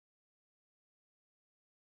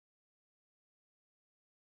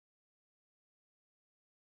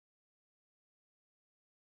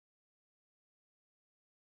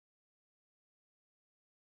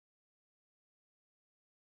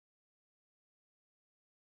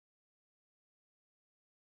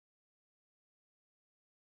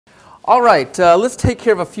All right, let's take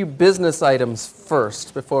care of a few business items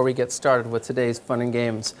first before we get started with today's fun and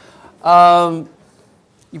games.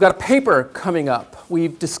 You've got a paper coming up.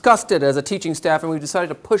 We've discussed it as a teaching staff, and we've decided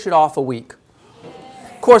to push it off a week.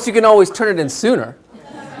 Of course, you can always turn it in sooner.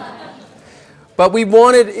 But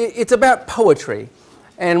it's about poetry.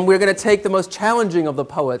 And we're going to take the most challenging of the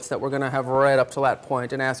poets that we're going to have read up to that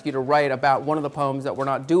point and ask you to write about one of the poems that we're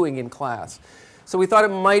not doing in class. So we thought it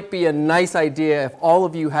might be a nice idea if all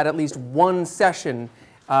of you had at least one session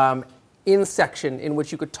in section in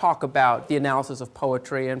which you could talk about the analysis of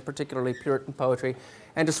poetry, and particularly Puritan poetry,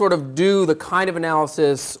 and to sort of do the kind of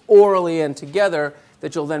analysis orally and together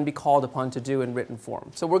that you'll then be called upon to do in written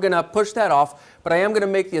form. So we're going to push that off, but I am going to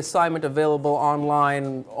make the assignment available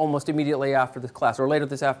online almost immediately after this class, or later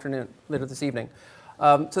this afternoon, later this evening.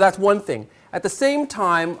 So that's one thing. At the same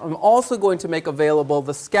time, I'm also going to make available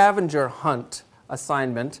the scavenger hunt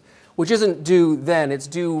assignment, which isn't due then. It's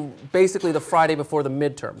due basically the Friday before the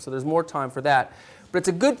midterm, so there's more time for that. But it's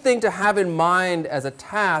a good thing to have in mind as a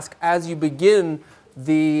task as you begin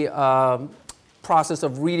the process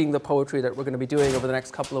of reading the poetry that we're going to be doing over the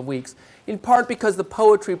next couple of weeks, in part because the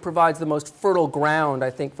poetry provides the most fertile ground, I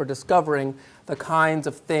think, for discovering the kinds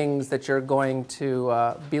of things that you're going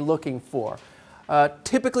to be looking for.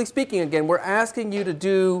 Typically speaking, again, we're asking you to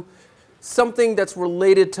do something that's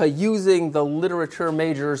related to using the literature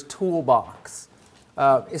major's toolbox,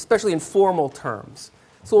 especially in formal terms.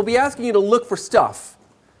 So we'll be asking you to look for stuff,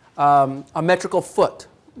 a metrical foot,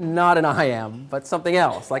 not an iamb, but something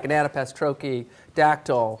else, like an anapest, trochee,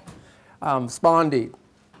 dactyl, spondee.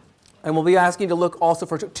 And we'll be asking you to look also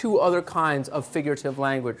for two other kinds of figurative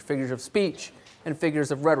language, figures of speech and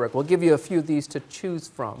figures of rhetoric. We'll give you a few of these to choose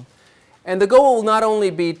from. And the goal will not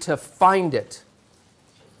only be to find it,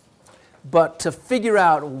 but to figure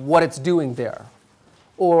out what it's doing there.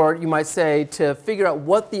 Or you might say to figure out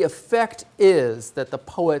what the effect is that the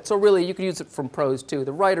poet, so really you can use it from prose too,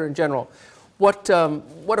 the writer in general,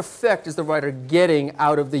 what effect is the writer getting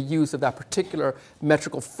out of the use of that particular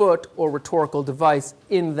metrical foot or rhetorical device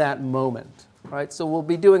in that moment, right? So we'll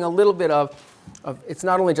be doing a little bit of it's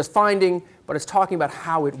not only just finding, but it's talking about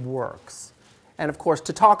how it works. And of course,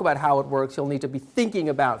 to talk about how it works, you'll need to be thinking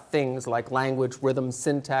about things like language, rhythm,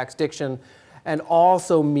 syntax, diction, and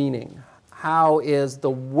also meaning. How is the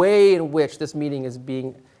way in which this meaning is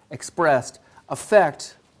being expressed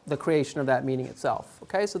affect the creation of that meaning itself?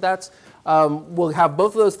 Okay, so that's we'll have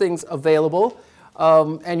both of those things available,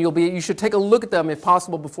 and you should take a look at them if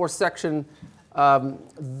possible before section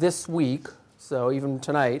this week, so even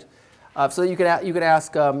tonight, so that you could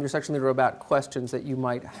ask your section leader about questions that you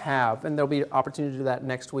might have, and there'll be an opportunity to do that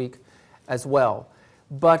next week as well.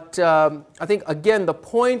 But I think again the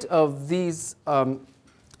point of these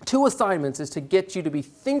two assignments is to get you to be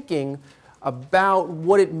thinking about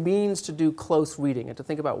what it means to do close reading and to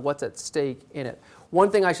think about what's at stake in it. One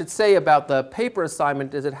thing I should say about the paper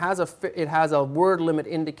assignment is it has a word limit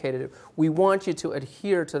indicated. We want you to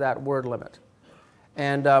adhere to that word limit.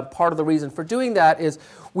 And part of the reason for doing that is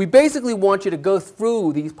we basically want you to go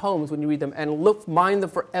through these poems when you read them and mine them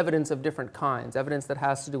for evidence of different kinds. Evidence that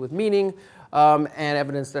has to do with meaning and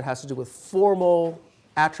evidence that has to do with formal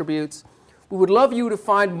attributes. We would love you to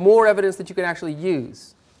find more evidence that you can actually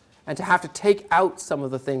use, and to have to take out some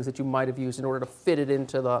of the things that you might have used in order to fit it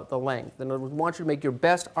into the length. And we want you to make your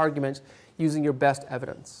best argument using your best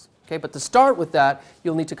evidence. Okay, but to start with that,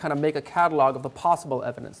 you'll need to kind of make a catalog of the possible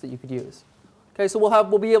evidence that you could use. Okay, so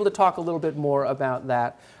we'll be able to talk a little bit more about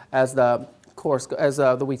that as the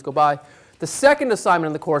weeks go by. The second assignment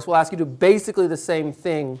in the course will ask you to do basically the same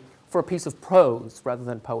thing for a piece of prose rather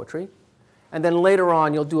than poetry. And then later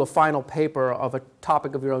on, you'll do a final paper of a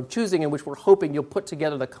topic of your own choosing in which we're hoping you'll put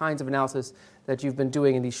together the kinds of analysis that you've been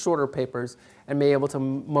doing in these shorter papers and be able to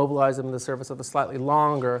mobilize them in the service of a slightly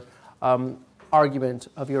longer argument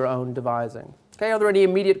of your own devising. Okay, are there any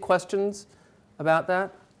immediate questions about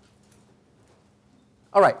that?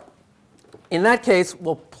 All right. In that case,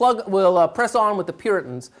 we'll press on with the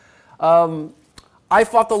Puritans. I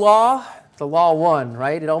fought the law won,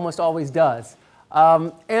 right? It almost always does.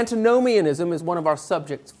 Antinomianism is one of our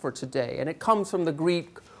subjects for today, and it comes from the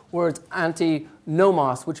Greek words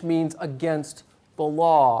antinomos, which means against the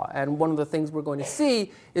law. And one of the things we're going to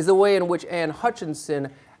see is the way in which Anne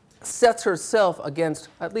Hutchinson sets herself against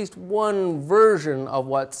at least one version of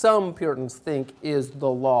what some Puritans think is the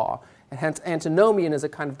law. And hence, antinomian is a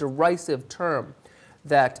kind of derisive term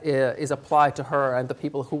that is applied to her and the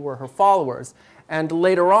people who were her followers. And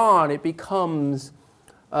later on, it becomes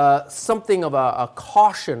something of a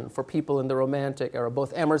caution for people in the Romantic era.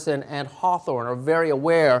 Both Emerson and Hawthorne are very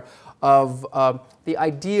aware of the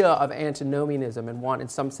idea of antinomianism and want, in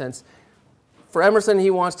some sense, for Emerson,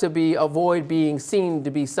 he wants to avoid being seen to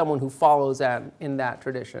be someone who follows in that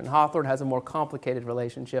tradition. Hawthorne has a more complicated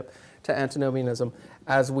relationship to antinomianism,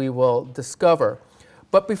 as we will discover.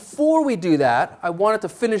 But before we do that, I wanted to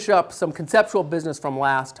finish up some conceptual business from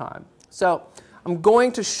last time. So I'm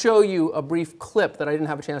going to show you a brief clip that I didn't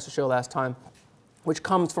have a chance to show last time, which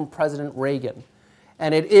comes from President Reagan.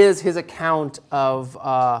 And it is his account of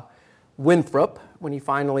Winthrop, when he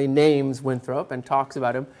finally names Winthrop and talks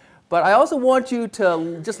about him. But I also want you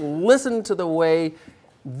to just listen to the way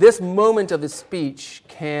this moment of his speech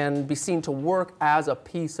can be seen to work as a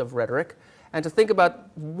piece of rhetoric, and to think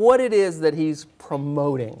about what it is that he's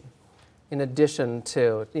promoting in addition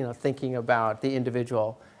to thinking about the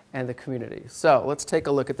individual and the community. So let's take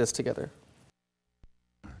a look at this together.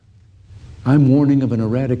 I'm warning of an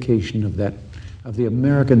eradication of the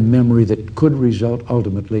American memory that could result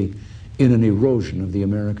ultimately in an erosion of the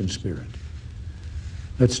American spirit.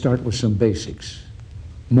 Let's start with some basics.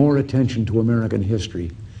 More attention to American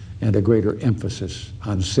history and a greater emphasis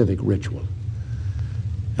on civic ritual.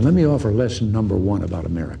 And let me offer lesson number one about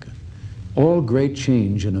America. All great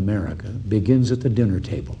change in America begins at the dinner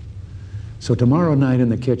table. So tomorrow night in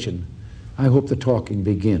the kitchen, I hope the talking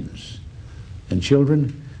begins. And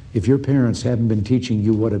children, if your parents haven't been teaching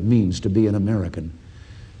you what it means to be an American,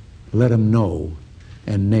 let them know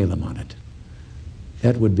and nail them on it.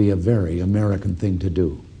 That would be a very American thing to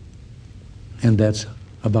do. And that's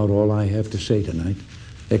about all I have to say tonight,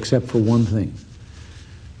 except for one thing.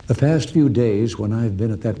 The past few days, when I've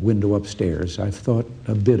been at that window upstairs, I've thought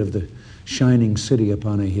a bit of the shining city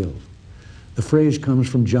upon a hill. The phrase comes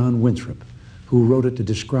from John Winthrop, who wrote it to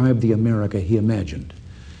describe the America he imagined.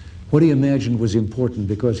 What he imagined was important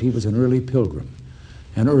because he was an early pilgrim,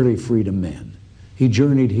 an early freedom man. He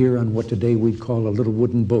journeyed here on what today we'd call a little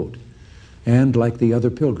wooden boat. And like the other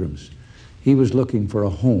pilgrims, he was looking for a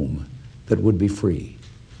home that would be free.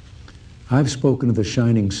 I've spoken of the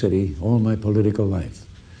shining city all my political life,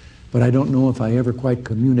 but I don't know if I ever quite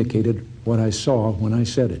communicated what I saw when I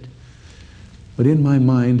said it. But in my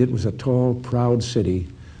mind, it was a tall, proud city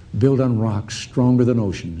built on rocks stronger than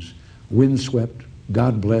oceans, windswept,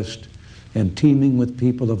 God-blessed, and teeming with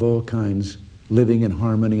people of all kinds living in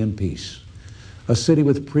harmony and peace. A city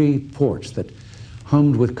with ports that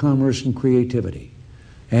hummed with commerce and creativity.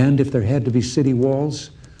 And if there had to be city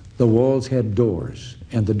walls, the walls had doors,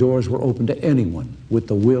 and the doors were open to anyone with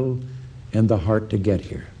the will and the heart to get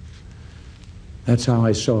here. That's how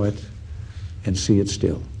I saw it and see it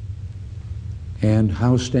still. And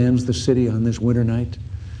how stands the city on this winter night?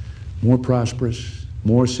 More prosperous,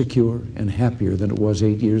 more secure, and happier than it was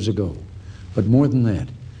 8 years ago. But more than that,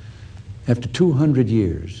 after 200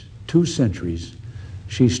 years, 2 centuries,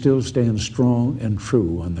 she still stands strong and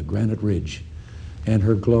true on the granite ridge, and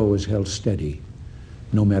her glow is held steady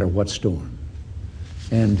no matter what storm.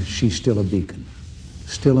 And she's still a beacon,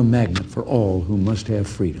 still a magnet for all who must have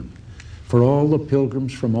freedom, for all the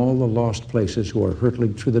pilgrims from all the lost places who are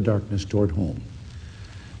hurtling through the darkness toward home.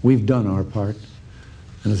 We've done our part,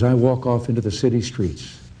 and as I walk off into the city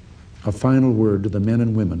streets, a final word to the men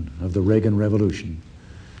and women of the Reagan Revolution,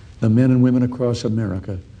 the men and women across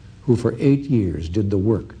America who for 8 years did the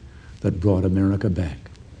work that brought America back.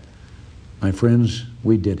 My friends,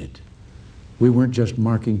 we did it. We weren't just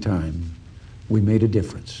marking time. We made a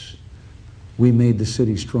difference. We made the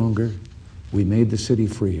city stronger. We made the city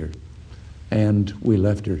freer. And we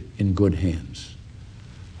left her in good hands.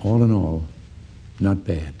 All in all, not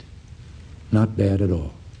bad. Not bad at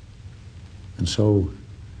all. And so,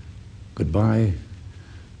 goodbye.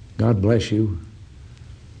 God bless you.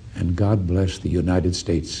 And God bless the United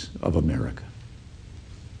States of America.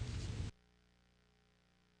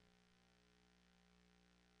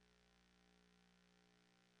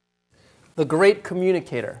 The great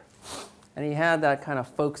communicator. And he had that kind of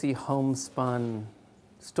folksy, homespun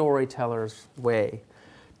storyteller's way.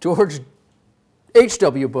 George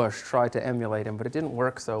H.W. Bush tried to emulate him, but it didn't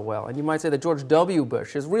work so well. And you might say that George W.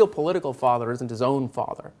 Bush, his real political father, isn't his own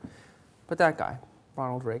father, but that guy,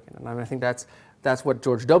 Ronald Reagan. And I think that's what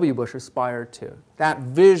George W. Bush aspired to. That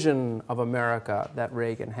vision of America that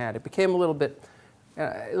Reagan had. It became a little bit,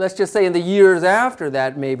 let's just say in the years after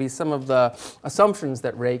that, maybe some of the assumptions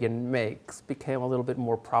that Reagan makes became a little bit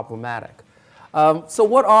more problematic. So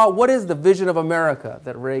what is the vision of America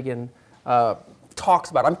that Reagan talks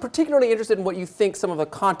about? I'm particularly interested in what you think some of the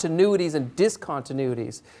continuities and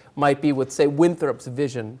discontinuities might be with, say, Winthrop's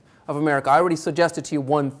vision of America. I already suggested to you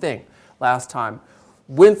one thing last time.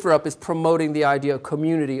 Winthrop is promoting the idea of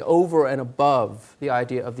community over and above the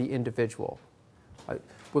idea of the individual.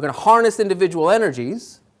 We're going to harness individual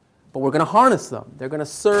energies, but we're going to harness them. They're going to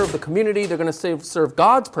serve the community. They're going to serve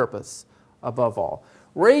God's purpose above all.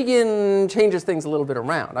 Reagan changes things a little bit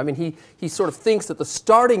around. I mean, he sort of thinks that the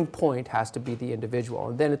starting point has to be the individual.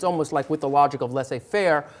 And then it's almost like with the logic of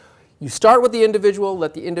laissez-faire, you start with the individual,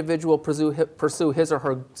 let the individual pursue his or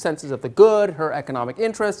her senses of the good, her economic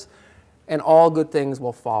interests, and all good things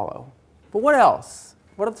will follow. But what else?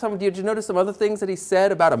 Did you notice some other things that he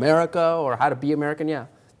said about America or how to be American? Yeah.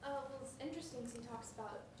 Well, it's interesting because he talks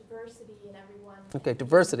about diversity and everyone Okay,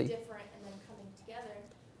 diversity. different and then coming together.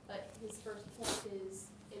 But his first point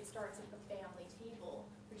is it starts at the family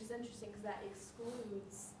table, which is interesting because that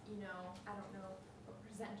excludes, I don't know, a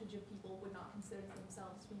percentage of people would not consider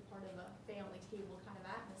themselves to be part of a family table kind of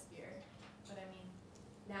atmosphere. But I mean,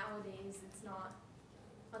 nowadays it's not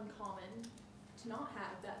uncommon to not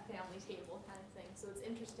have that family table kind of thing. So it's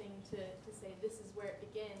interesting to say this is where it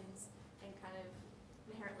begins and kind of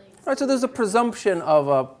inherently... Right, so there's a presumption of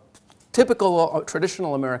a typical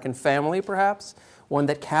traditional American family, perhaps, one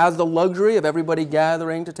that has the luxury of everybody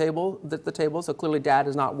gathering to the table. So clearly dad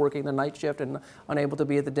is not working the night shift and unable to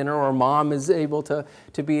be at the dinner, or mom is able to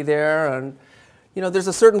be there. And there's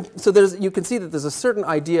a certain, you can see that there's a certain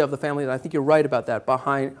idea of the family, and I think you're right about that,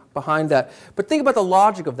 behind that. But think about the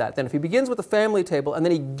logic of that. Then if he begins with the family table, and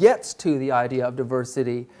then he gets to the idea of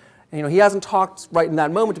diversity, and, he hasn't talked right in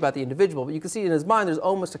that moment about the individual, but you can see in his mind there's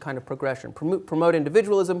almost a kind of progression. Promote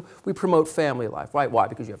individualism, we promote family life, right? Why?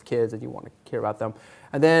 Because you have kids and you want to care about them.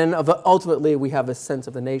 And then ultimately we have a sense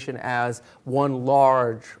of the nation as one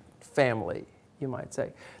large family, you might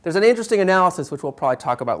say. There's an interesting analysis, which we'll probably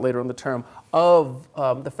talk about later in the term, of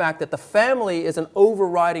the fact that the family is an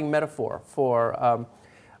overriding metaphor for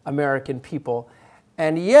American people.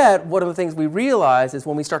 And yet, one of the things we realize is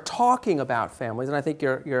when we start talking about families, and I think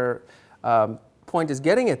your point is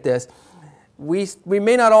getting at this, we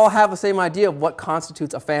may not all have the same idea of what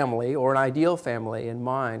constitutes a family or an ideal family in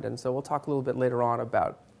mind. And so we'll talk a little bit later on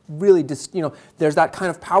about really, there's that kind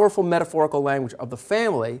of powerful metaphorical language of the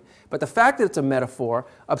family, but the fact that it's a metaphor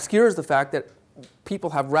obscures the fact that people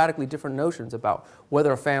have radically different notions about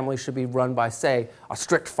whether a family should be run by, say, a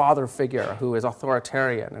strict father figure who is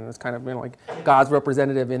authoritarian and is kind of like God's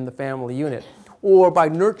representative in the family unit, or by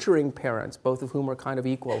nurturing parents, both of whom are kind of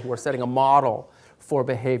equal, who are setting a model for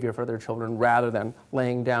behavior for their children rather than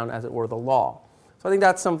laying down, as it were, the law. So I think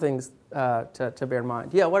that's some things to bear in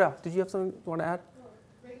mind. Yeah, what else? Did you have something you want to add? Well,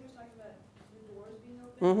 Reagan was talking about the doors being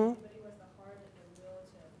open. Mm-hmm. Anybody who has the heart and the will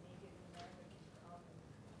to make it in America can come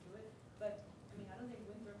and do it. But, I mean, I don't think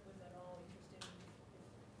Winthrop was at all interested in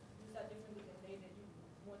it was that differently than they did. You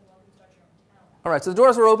more than welcome to start your own town. All right, so the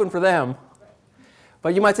doors were open for them.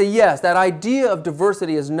 But you might say, yes, that idea of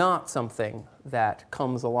diversity is not something that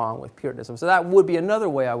comes along with Puritanism. So that would be another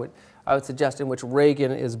way I would suggest in which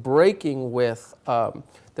Reagan is breaking with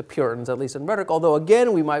the Puritans, at least in rhetoric. Although,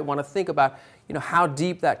 again, we might want to think about how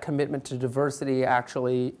deep that commitment to diversity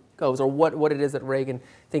actually goes, or what it is that Reagan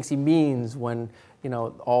thinks he means when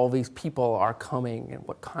all these people are coming, and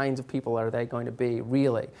what kinds of people are they going to be,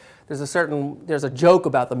 really. There's a joke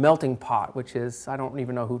about the melting pot, which is, I don't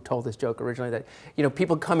even know who told this joke originally, that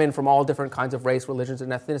people come in from all different kinds of race, religions, and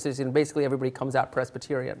ethnicities, and basically everybody comes out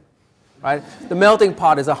Presbyterian, right? The melting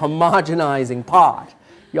pot is a homogenizing pot.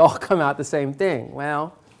 You all come out the same thing.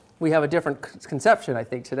 Well, we have a different conception, I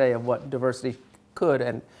think, today of what diversity could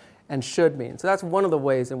and should mean. So that's one of the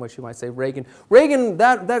ways in which you might say Reagan,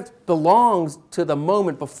 that belongs to the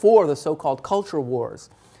moment before the so-called culture wars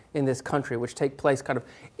in this country, which take place kind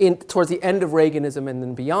of towards the end of Reaganism and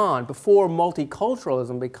then beyond, before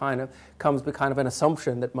multiculturalism becomes kind of an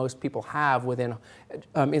assumption that most people have within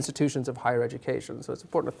institutions of higher education. So it's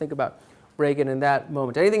important to think about Reagan in that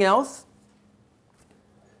moment. Anything else?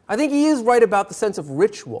 I think he is right about the sense of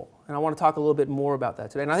ritual, and I want to talk a little bit more about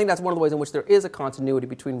that today. And I think that's one of the ways in which there is a continuity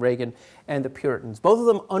between Reagan and the Puritans. Both of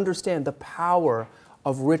them understand the power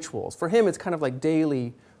of rituals. For him, it's kind of like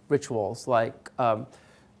daily rituals, like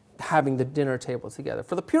having the dinner table together.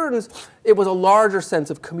 For the Puritans, it was a larger sense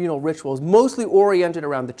of communal rituals, mostly oriented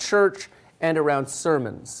around the church and around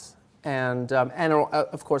sermons. And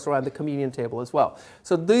of course, around the communion table as well.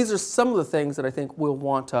 So these are some of the things that I think we'll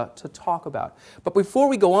want to talk about. But before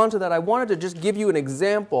we go on to that, I wanted to just give you an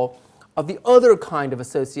example of the other kind of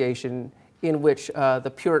association in which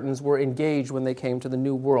the Puritans were engaged when they came to the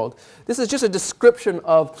New World. This is just a description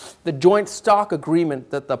of the joint stock agreement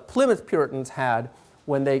that the Plymouth Puritans had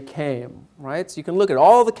when they came, right? So you can look at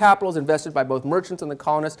all the capitals invested by both merchants and the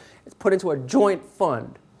colonists. It's put into a joint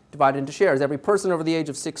fund, divided into shares. Every person over the age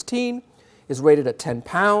of 16 is rated at 10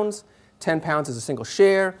 pounds. 10 pounds is a single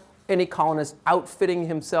share. Any colonist outfitting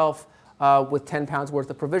himself with 10 pounds worth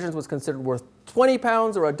of provisions was considered worth 20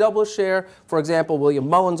 pounds or a double share. For example, William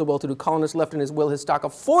Mullins, a well-to-do colonist, left in his will his stock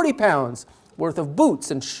of 40 pounds worth of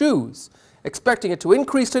boots and shoes, expecting it to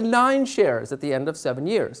increase to 9 shares at the end of 7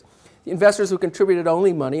 years. The investors who contributed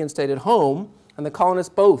only money and stayed at home, and the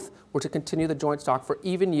colonists both, were to continue the joint stock for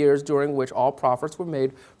even years during which all profits were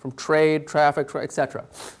made from trade, traffic, etc.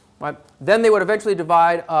 Right? Then they would eventually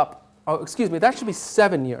divide up, oh, excuse me, that should be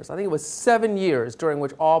 7 years. I think it was 7 years during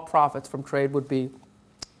which all profits from trade would be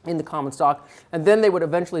in the common stock, and then they would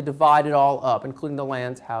eventually divide it all up, including the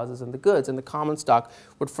lands, houses, and the goods, and the common stock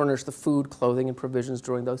would furnish the food, clothing, and provisions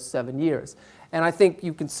during those 7 years. And I think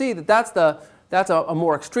you can see that that's a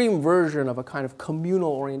more extreme version of a kind of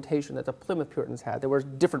communal orientation that the Plymouth Puritans had. There were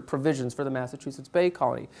different provisions for the Massachusetts Bay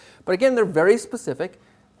Colony. But again, they're very specific.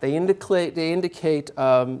 They indicate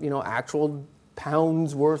actual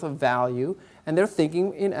pounds worth of value, and they're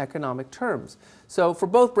thinking in economic terms. So for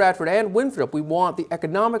both Bradford and Winthrop, we want the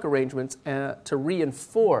economic arrangements to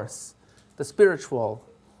reinforce the spiritual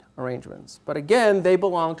arrangements. But again, they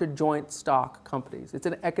belong to joint stock companies. It's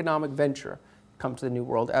an economic venture come to the New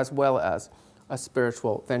World as well as a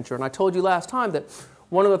spiritual venture. And I told you last time that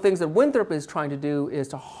one of the things that Winthrop is trying to do is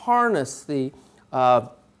to harness the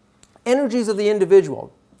energies of the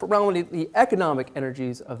individual, predominantly the economic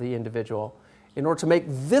energies of the individual, in order to make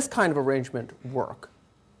this kind of arrangement work.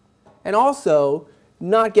 And also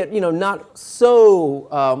not leave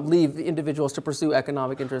the individuals to pursue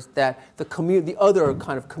economic interests that the other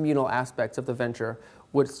kind of communal aspects of the venture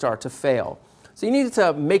would start to fail. So you need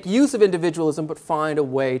to make use of individualism, but find a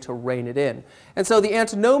way to rein it in. And so the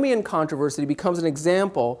antinomian controversy becomes an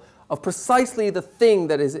example of precisely the thing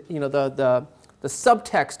that is, the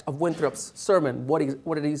subtext of Winthrop's sermon, what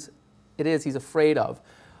it is he's afraid of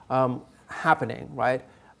happening, right?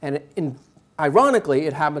 And ironically,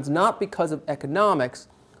 it happens not because of economics,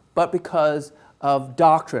 but because of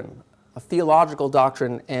doctrine, of theological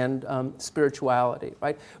doctrine and spirituality,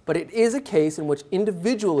 right? But it is a case in which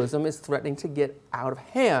individualism is threatening to get out of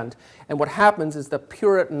hand. And what happens is the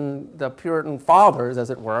Puritan fathers, as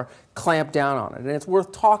it were, clamp down on it. And it's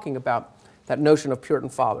worth talking about that notion of Puritan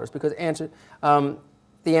fathers, because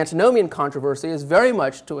the antinomian controversy is very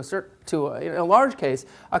much, in a large case,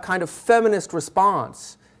 a kind of feminist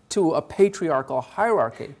response to a patriarchal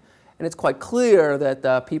hierarchy. And it's quite clear that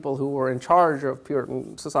the people who were in charge of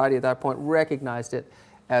Puritan society at that point recognized it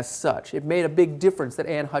as such. It made a big difference that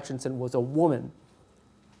Anne Hutchinson was a woman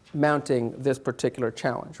mounting this particular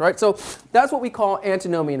challenge, right? So that's what we call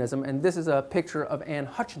antinomianism, and this is a picture of Anne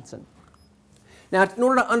Hutchinson. Now, in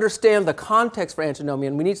order to understand the context for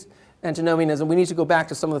antinomianism, we need to go back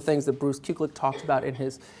to some of the things that Bruce Kuklick talked about in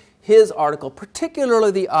his article, particularly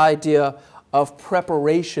the idea of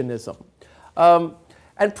preparationism.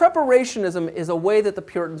 And preparationism is a way that the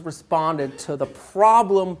Puritans responded to the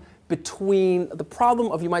problem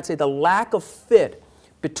of, you might say, the lack of fit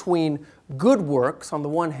between good works on the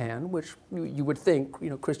one hand, which you would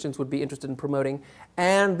think Christians would be interested in promoting,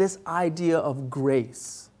 and this idea of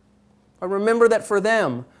grace. But remember that for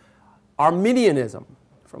them, Arminianism,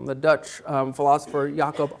 from the Dutch philosopher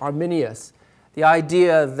Jacob Arminius, the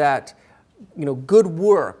idea that good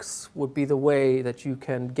works would be the way that you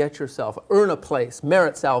can get yourself, earn a place,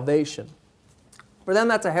 merit salvation. For them,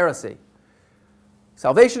 that's a heresy.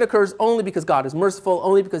 Salvation occurs only because God is merciful,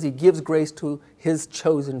 only because he gives grace to his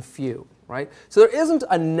chosen few, right? So there isn't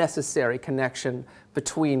a necessary connection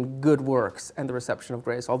between good works and the reception of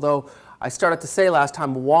grace, although I started to say last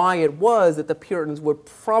time why it was that the Puritans would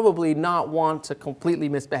probably not want to completely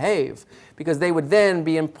misbehave, because they would then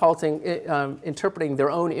be interpreting their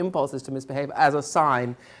own impulses to misbehave as a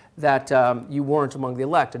sign that you weren't among the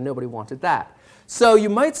elect, and nobody wanted that. So you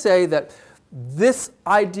might say that this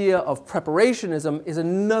idea of preparationism is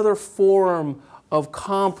another form of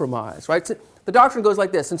compromise, right? So the doctrine goes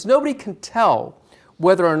like this: since nobody can tell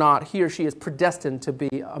whether or not he or she is predestined to be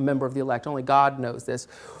a member of the elect, only God knows this,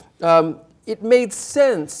 it made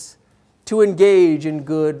sense to engage in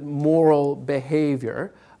good moral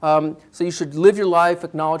behavior. So you should live your life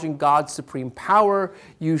acknowledging God's supreme power.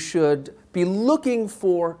 You should be looking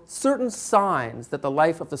for certain signs that the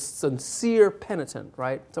life of the sincere penitent,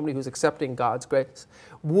 right, somebody who's accepting God's grace,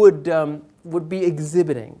 would be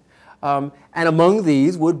exhibiting. And among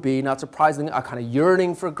these would be, not surprisingly, a kind of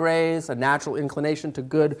yearning for grace, a natural inclination to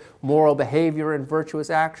good moral behavior and virtuous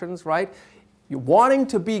actions, right? Wanting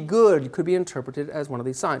to be good could be interpreted as one of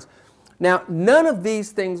these signs. Now, none of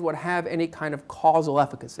these things would have any kind of causal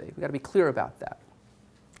efficacy. We've got to be clear about that.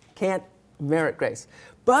 Can't merit grace.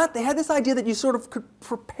 But they had this idea that you sort of could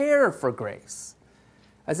prepare for grace.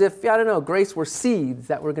 As if, I don't know, grace were seeds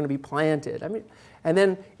that were going to be planted. I mean, and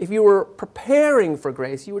then if you were preparing for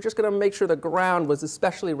grace, you were just going to make sure the ground was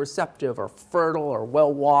especially receptive or fertile or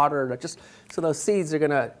well-watered, or just so those seeds are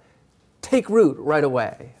going to take root right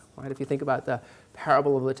away. Right? If you think about the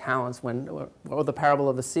parable of the talents, or the parable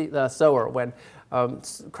of the sower, when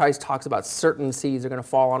Christ talks about certain seeds are going to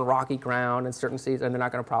fall on rocky ground, and certain seeds, and they're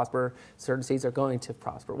not going to prosper. Certain seeds are going to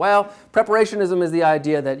prosper. Well, preparationism is the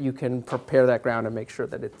idea that you can prepare that ground and make sure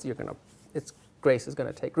that its grace is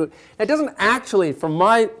going to take root. It doesn't actually, from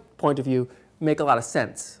my point of view, make a lot of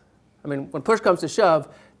sense. I mean, when push comes to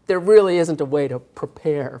shove, there really isn't a way to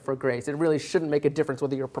prepare for grace. It really shouldn't make a difference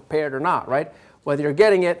whether you're prepared or not, right? Whether you're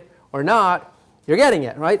getting it or not, you're getting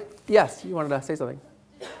it, right? Yes, you wanted to say something.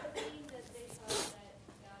 Does that mean that they thought that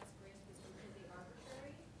God's grace was completely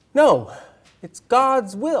arbitrary? No, it's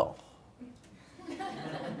God's will.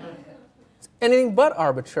 It's anything but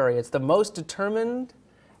arbitrary. It's the most determined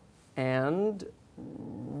and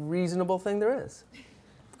reasonable thing there is.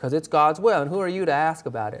 Because it's God's will, and who are you to ask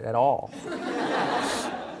about it at all?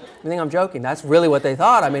 You think I'm joking? That's really what they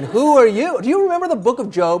thought. I mean, who are you? Do you remember the book of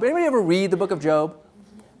Job? Anybody ever read the book of Job?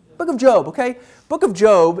 Book of Job, okay? Book of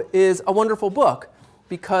Job is a wonderful book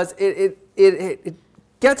because it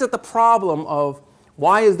gets at the problem of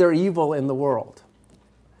why is there evil in the world?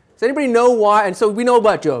 Does anybody know why? And so we know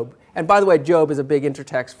about Job. And by the way, Job is a big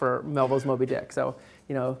intertext for Melville's Moby Dick. So,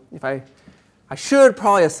 you know, if I should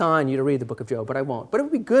probably assign you to read the book of Job, but I won't. But it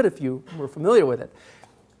would be good if you were familiar with it.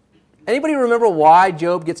 Anybody remember why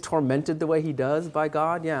Job gets tormented the way he does by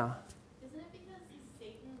God? Yeah. Isn't it because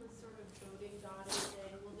Satan was sort of goading God and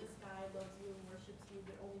saying, well, this guy loves you and worships you,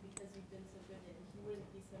 but only because you've been so good and he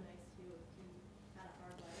wouldn't be so nice to you if he had a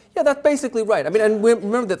hard life? Yeah, that's basically right. I mean, and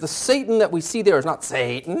remember that the Satan that we see there is not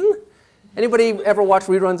Satan. Anybody ever watch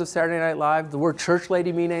reruns of Saturday Night Live? The word church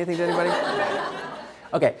lady mean anything to anybody?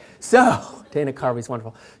 Okay, so, Dana Carvey's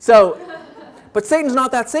wonderful. So, but Satan's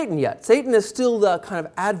not that Satan yet. Satan is still the kind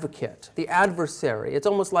of advocate, the adversary. It's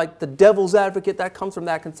almost like the devil's advocate. That comes from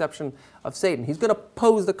that conception of Satan. He's going to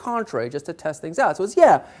pose the contrary just to test things out. So it's,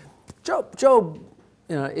 yeah, Job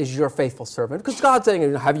is your faithful servant. Because God's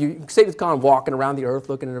saying, Satan's gone walking around the earth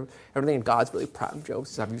looking at everything, and God's really proud of Job. He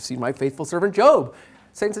says, have you seen my faithful servant Job?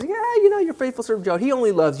 Satan says, yeah, your faithful servant Job, he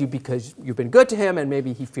only loves you because you've been good to him, and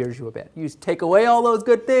maybe he fears you a bit. You take away all those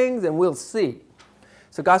good things, and we'll see.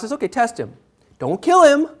 So God says, okay, test him. Don't kill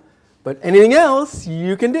him, but anything else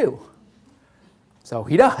you can do. So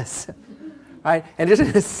he does. Right? And just in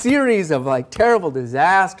a series of like terrible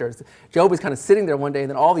disasters, Job is kind of sitting there one day, and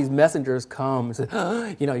then all these messengers come and say,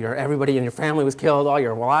 everybody in your family was killed, all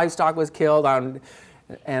your livestock was killed,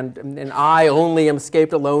 and I only am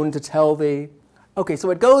escaped alone to tell thee. Okay, so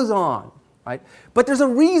it goes on, right? But there's a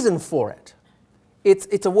reason for it.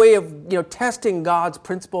 It's a way of testing God's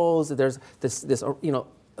principles. There's this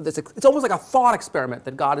it's almost like a thought experiment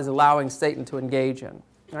that God is allowing Satan to engage in.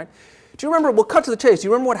 Right? Do you remember? We'll cut to the chase. Do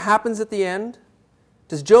you remember what happens at the end?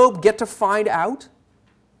 Does Job get to find out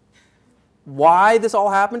why this all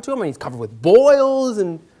happened to him? I mean, he's covered with boils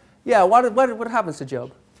and yeah. What happens to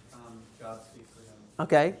Job? God speaks to him.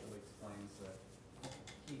 Okay. Explains that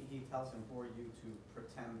he tells him, "For you to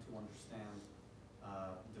pretend to understand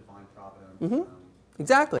divine providence." Mm-hmm.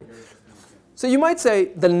 Exactly. So you might say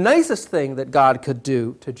the nicest thing that God could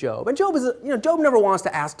do to Job, and Job is, Job never wants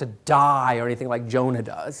to ask to die or anything like Jonah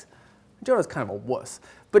does. Jonah's kind of a wuss,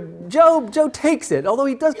 but Job takes it. Although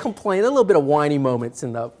he does complain, a little bit of whiny moments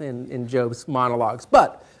in Job's monologues,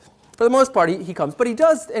 but for the most part he comes. But he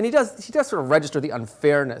does sort of register the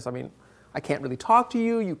unfairness. I mean, I can't really talk to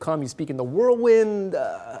you. You come, you speak in the whirlwind.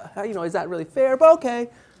 Is that really fair? But okay.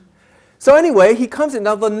 So anyway, he comes in.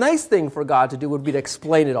 Now, the nice thing for God to do would be to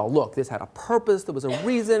explain it all. Look, this had a purpose. There was a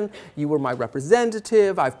reason. You were my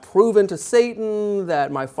representative. I've proven to Satan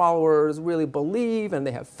that my followers really believe and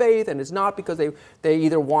they have faith, and it's not because they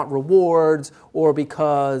either want rewards or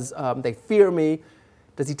because they fear me.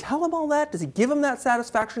 Does he tell him all that? Does he give him that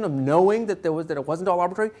satisfaction of knowing that it wasn't all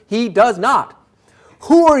arbitrary? He does not.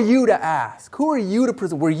 Who are you to ask? Who are you to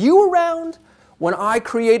presume? Were you around when I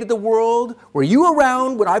created the world? Were you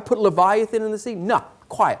around when I put Leviathan in the sea? No,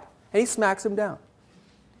 quiet. And he smacks him down.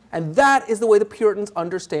 And that is the way the Puritans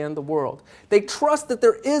understand the world. They trust that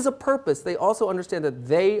there is a purpose. They also understand that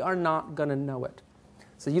they are not going to know it.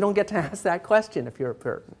 So you don't get to ask that question if you're a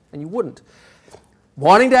Puritan, and you wouldn't.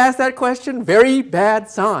 Wanting to ask that question, very bad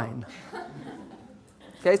sign.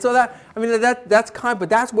 Okay, so but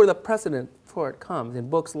that's where the precedent for it comes in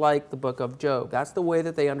books like the book of Job. That's the way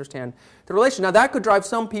that they understand the relation. Now that could drive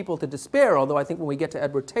some people to despair, although I think when we get to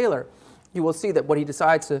Edward Taylor, you will see that what he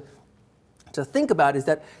decides to think about is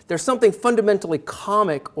that there's something fundamentally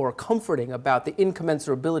comic or comforting about the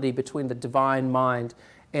incommensurability between the divine mind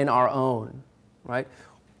and our own, right?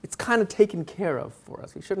 It's kind of taken care of for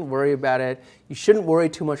us. We shouldn't worry about it. You shouldn't worry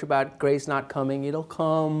too much about grace not coming. It'll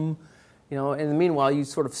come. You know, in the meanwhile, you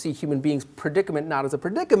sort of see human beings' predicament not as a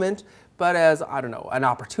predicament, but as, I don't know, an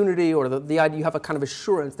opportunity, or the idea you have a kind of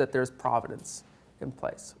assurance that there's providence in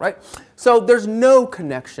place, right? So there's no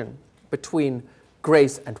connection between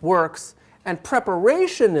grace and works, and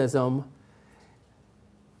preparationism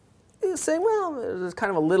is saying, well, there's kind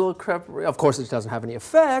of a little, of course it doesn't have any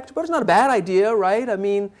effect, but it's not a bad idea, right? I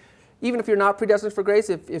mean, even if you're not predestined for grace,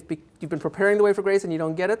 if you've been preparing the way for grace and you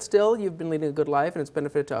don't get it still, you've been leading a good life and it's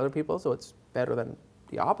benefited to other people, so it's better than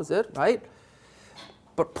the opposite, right?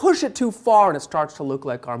 But push it too far and it starts to look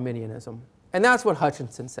like Arminianism. And that's what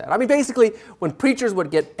Hutchinson said. I mean, basically, when preachers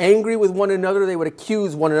would get angry with one another, they would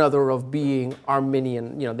accuse one another of being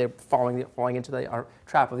Arminian. You know, they're falling into the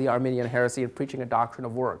trap of the Arminian heresy and preaching a doctrine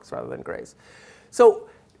of works rather than grace. So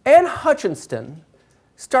Anne Hutchinson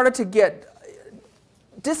started to get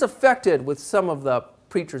disaffected with some of the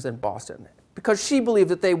preachers in Boston because she believed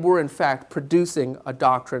that they were, in fact, producing a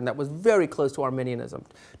doctrine that was very close to Arminianism.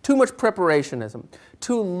 Too much preparationism,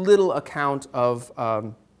 too little account of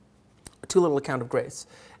grace.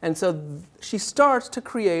 And so she starts to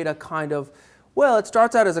create a kind of, well, it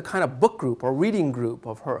starts out as a kind of book group or reading group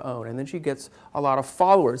of her own, and then she gets a lot of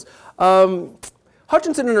followers.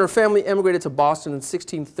 Hutchinson and her family emigrated to Boston in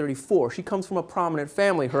 1634. She comes from a prominent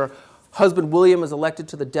family. Her husband, William, is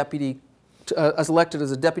elected as a deputy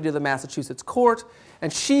to the Massachusetts court,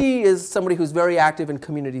 and she is somebody who's very active in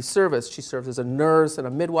community service. She serves as a nurse and a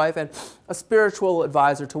midwife and a spiritual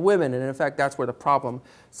advisor to women, and in fact, that's where the problem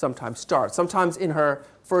sometimes starts. Sometimes in her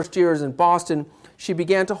first years in Boston, she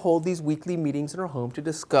began to hold these weekly meetings in her home to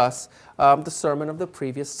discuss the sermon of the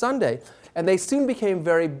previous Sunday, and they soon became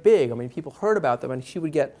very big. I mean, people heard about them, and she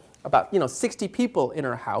would get about 60 people in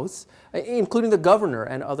her house, including the governor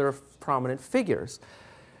and other prominent figures.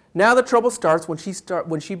 Now the trouble starts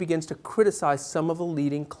when she begins to criticize some of the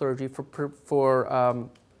leading clergy for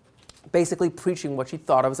basically preaching what she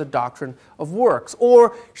thought of as a doctrine of works.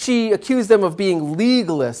 Or she accused them of being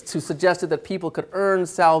legalists who suggested that people could earn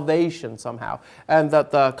salvation somehow, and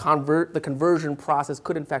that the conversion process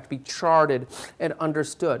could in fact be charted and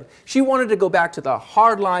understood. She wanted to go back to the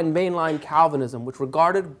hardline, mainline Calvinism, which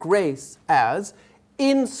regarded grace as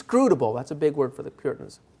inscrutable. That's a big word for the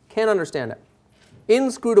Puritans. Can't understand it.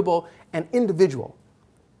 Inscrutable and individual.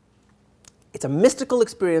 It's a mystical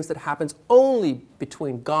experience that happens only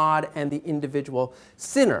between God and the individual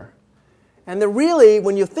sinner. And really,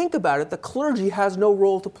 when you think about it, the clergy has no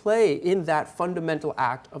role to play in that fundamental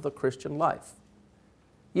act of the Christian life.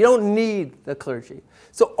 You don't need the clergy.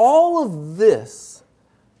 So all of this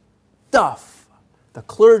stuff, the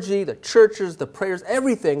clergy, the churches, the prayers,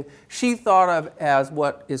 everything, she thought of as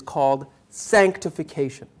what is called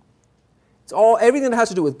sanctification. Everything that has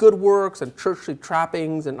to do with good works and churchly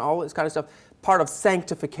trappings and all this kind of stuff, part of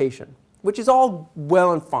sanctification, which is all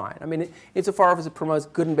well and fine. I mean, insofar as it promotes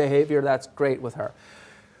good behavior, that's great with her.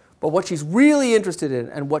 But what she's really interested in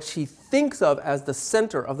and what she thinks of as the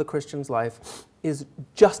center of the Christian's life is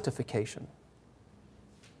justification.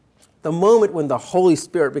 The moment when the Holy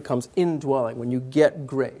Spirit becomes indwelling, when you get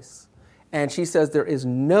grace. And she says there is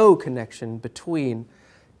no connection between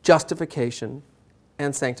justification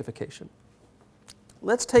and sanctification.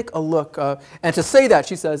 Let's take a look, and to say that,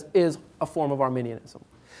 she says, is a form of Arminianism.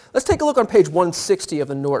 Let's take a look on page 160 of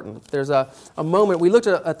the Norton. There's a moment, we looked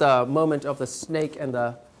at the moment of the snake and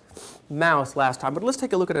the mouse last time, but let's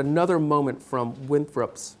take a look at another moment from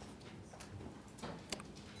Winthrop's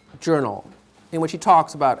journal in which he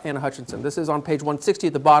talks about Anne Hutchinson. This is on page 160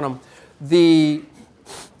 at the bottom, the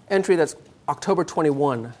entry that's October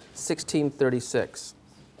 21, 1636.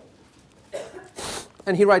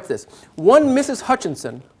 And he writes this: "One Mrs.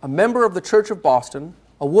 Hutchinson, a member of the Church of Boston,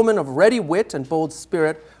 a woman of ready wit and bold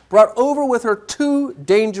spirit, brought over with her two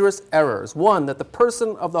dangerous errors. One, that the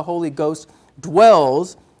person of the Holy Ghost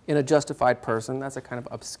dwells in a justified person." That's a kind of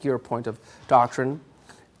obscure point of doctrine.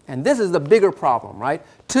 And this is the bigger problem, right?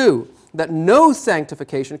 Two, that no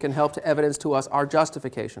sanctification can help to evidence to us our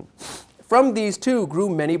justification. From these two grew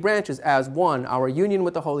many branches, as one, our union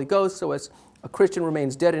with the Holy Ghost, so as a Christian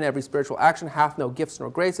remains dead in every spiritual action, hath no gifts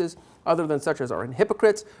nor graces, other than such as are in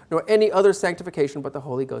hypocrites, nor any other sanctification but the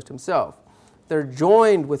Holy Ghost himself. There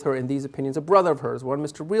joined with her in these opinions a brother of hers, one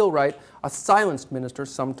Mr. Wheelwright, a silenced minister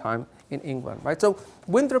sometime in England. Right? So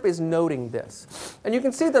Winthrop is noting this. And you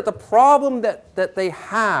can see that the problem that they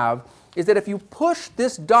have is that if you push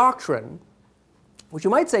this doctrine which you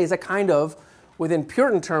might say is a kind of, within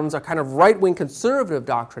Puritan terms, a kind of right-wing conservative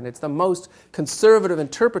doctrine. It's the most conservative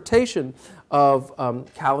interpretation of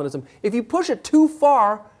Calvinism. If you push it too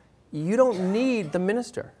far, you don't need the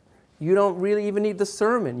minister. You don't really even need the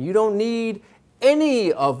sermon. You don't need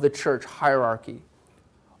any of the church hierarchy.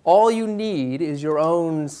 All you need is your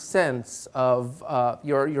own sense of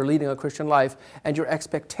your leading a Christian life and your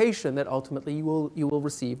expectation that ultimately you will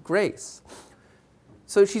receive grace.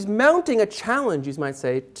 So she's mounting a challenge, you might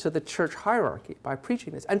say, to the church hierarchy by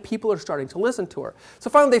preaching this, and people are starting to listen to her. So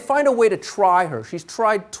finally, they find a way to try her. She's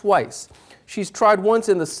tried twice. She's tried once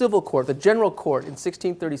in the civil court, the general court, in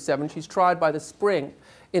 1637. She's tried by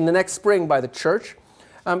in the next spring by the church.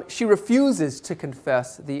 She refuses to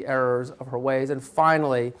confess the errors of her ways, and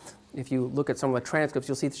finally, if you look at some of the transcripts,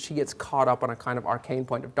 you'll see that she gets caught up on a kind of arcane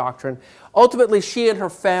point of doctrine. Ultimately, she and her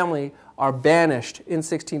family are banished in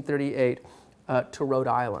 1638 to Rhode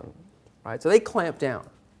Island. Right? So they clamp down.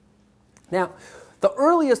 Now, the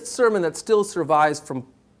earliest sermon that still survives from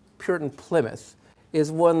Puritan Plymouth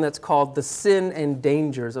is one that's called "The Sin and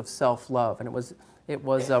Dangers of Self-Love," and it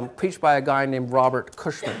was preached by a guy named Robert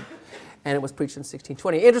Cushman, and it was preached in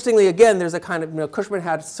 1620. Interestingly, again, there's a kind of, Cushman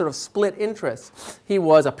had sort of split interests. He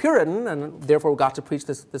was a Puritan, and therefore got to preach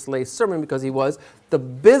this lay sermon because he was the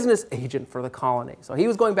business agent for the colony. So he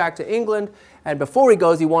was going back to England, and before he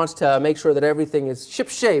goes, he wants to make sure that everything is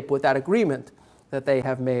shipshape with that agreement that they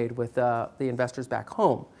have made with the investors back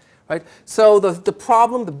home. Right? So the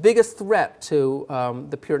problem, the biggest threat to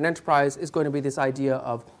the Puritan enterprise is going to be this idea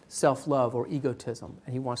of self-love or egotism,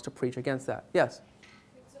 and he wants to preach against that. Yes?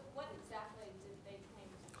 So what exactly did they claim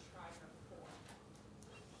to try her for?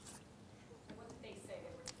 What did they say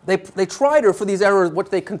they were trying? They tried her for these errors,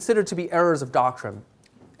 what they considered to be errors of doctrine,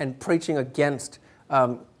 and preaching against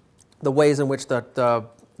the ways in which the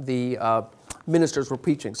ministers were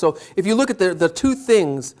preaching. So if you look at the two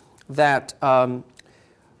things that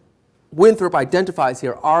Winthrop identifies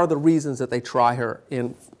here are the reasons that they try her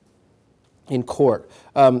in court.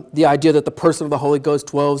 The idea that the person of the Holy Ghost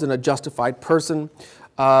dwells in a justified person,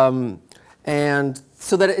 and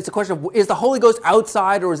so that it's a question of, is the Holy Ghost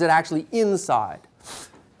outside or is it actually inside?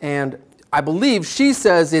 And I believe she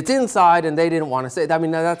says it's inside, and they didn't want to say it. I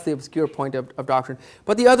mean, that's the obscure point of doctrine.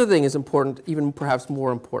 But the other thing is important, even perhaps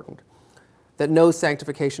more important, that no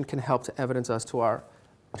sanctification can help to evidence us to our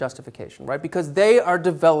justification, right? Because they are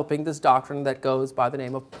developing this doctrine that goes by the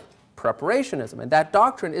name of preparationism, and that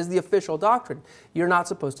doctrine is the official doctrine. You're not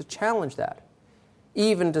supposed to challenge that,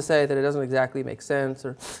 even to say that it doesn't exactly make sense.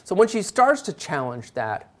 So when she starts to challenge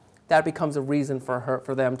that, that becomes a reason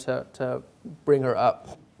for them to bring her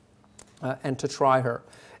up and to try her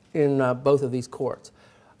in both of these courts.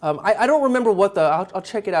 I don't remember what I'll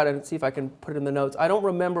check it out and see if I can put it in the notes. I don't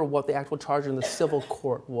remember what the actual charge in the civil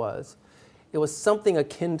court was. It was something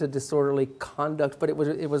akin to disorderly conduct, but it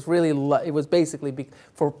was basically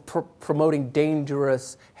for promoting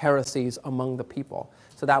dangerous heresies among the people.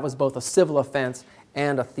 So that was both a civil offense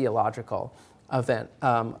and a theological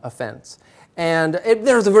offense. And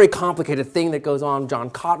there's a very complicated thing that goes on. John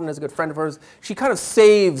Cotton is a good friend of hers. She kind of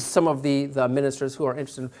saves some of the ministers who are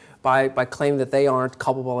interested by claiming that they aren't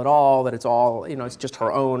culpable at all, that it's all, it's just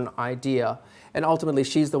her own idea. And ultimately,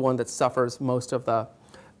 she's the one that suffers most of the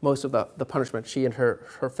punishment, she and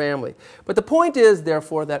her family. But the point is,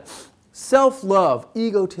 therefore, that self-love,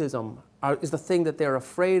 egotism, is the thing that they're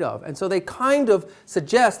afraid of. And so they kind of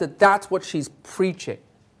suggest that that's what she's preaching.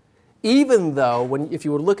 Even though, if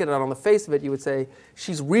you were looking at it on the face of it, you would say,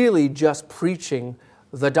 she's really just preaching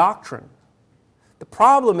the doctrine. The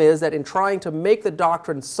problem is that in trying to make the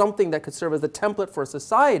doctrine something that could serve as the template for a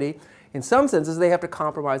society, in some senses, they have to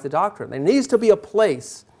compromise the doctrine. There needs to be a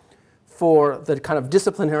place for the kind of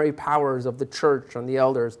disciplinary powers of the church and the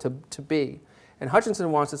elders to be. And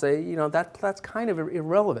Hutchinson wants to say, that's kind of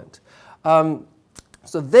irrelevant.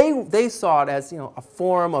 So they saw it as a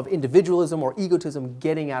form of individualism or egotism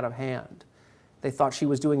getting out of hand. They thought she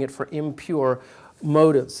was doing it for impure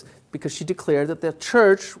motives because she declared that the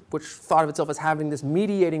church, which thought of itself as having this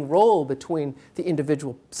mediating role between the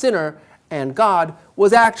individual sinner and God,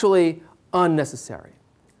 was actually unnecessary.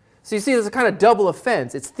 So you see, there's a kind of double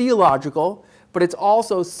offense. It's theological, but it's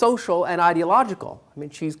also social and ideological. I mean,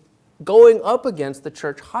 she's going up against the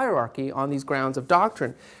church hierarchy on these grounds of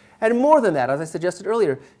doctrine. And more than that, as I suggested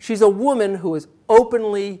earlier, she's a woman who is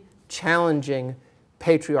openly challenging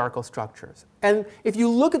patriarchal structures. And if you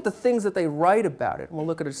look at the things that they write about it, and we'll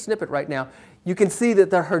look at a snippet right now, you can see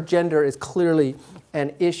that her gender is clearly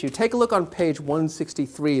an issue. Take a look on page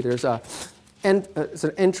 163. There's an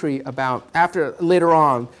entry about, later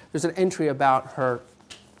on, there's an entry about her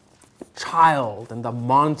child and the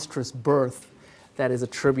monstrous birth that is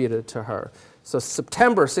attributed to her. So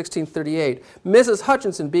September 1638, Mrs.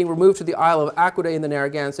 Hutchinson being removed to the Isle of Aquitaine in the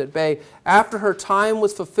Narragansett Bay, after her time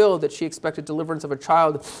was fulfilled that she expected deliverance of a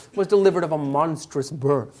child, was delivered of a monstrous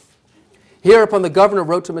birth. Hereupon the governor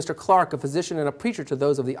wrote to Mr. Clark, a physician and a preacher to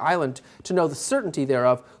those of the island, to know the certainty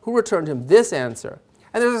thereof, who returned him this answer.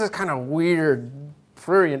 And there's this kind of weird,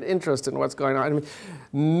 prurient interest in what's going on. I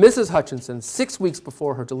mean, Mrs. Hutchinson, 6 weeks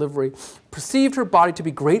before her delivery, perceived her body to be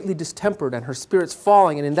greatly distempered and her spirits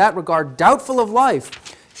falling, and in that regard doubtful of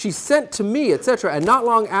life. She sent to me, etc., and not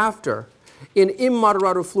long after, in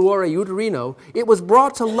immoderato fluore uterino, it was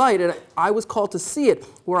brought to light, and I was called to see it,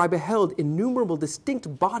 where I beheld innumerable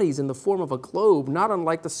distinct bodies in the form of a globe, not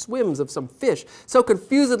unlike the swims of some fish, so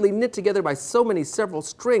confusedly knit together by so many several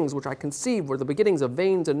strings, which I conceived were the beginnings of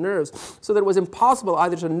veins and nerves, so that it was impossible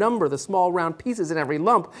either to number the small round pieces in every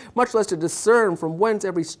lump, much less to discern from whence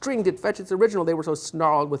every string did fetch its original, they were so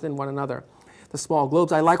snarled within one another. The small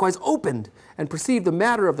globes I likewise opened, and perceived the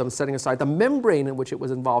matter of them, setting aside the membrane in which it was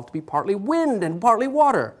involved to be partly wind and partly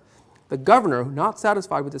water. The governor, not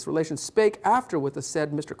satisfied with this relation, spake after with the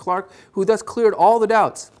said Mr. Clark, who thus cleared all the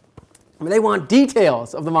doubts. I mean, they want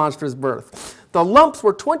details of the monstrous birth. The lumps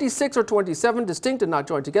were 26 or 27, distinct and not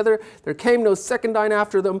joined together. There came no secondine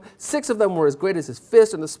after them. 6 of them were as great as his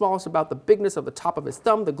fist, and the smallest about the bigness of the top of his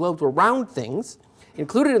thumb. The globes were round things,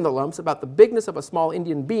 included in the lumps about the bigness of a small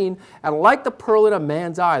Indian bean, and like the pearl in a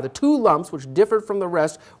man's eye. The 2 lumps, which differed from the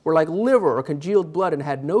rest, were like liver or congealed blood and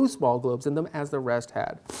had no small globes in them as the rest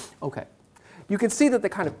had. Okay. You can see that the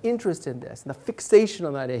kind of interest in this and the fixation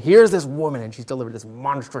on that idea. Here's this woman and she's delivered this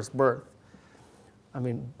monstrous birth. I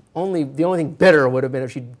mean, the only thing better would have been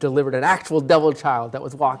if she delivered an actual devil child that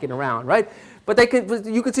was walking around, right? But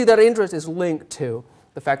you could see that interest is linked to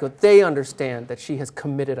the fact that they understand that she has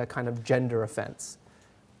committed a kind of gender offense,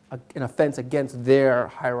 an offense against their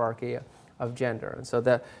hierarchy of gender. And so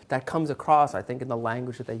that comes across, I think, in the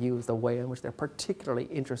language that they use, the way in which they're particularly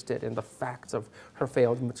interested in the facts of her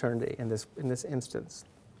failed maternity in this instance.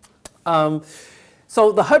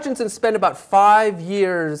 So the Hutchinsons spent about 5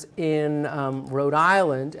 years in Rhode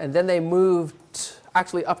Island, and then they moved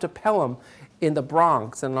actually up to Pelham in the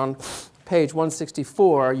Bronx. And on page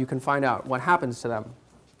 164, you can find out what happens to them.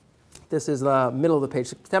 This is the middle of the page,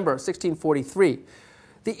 September 1643.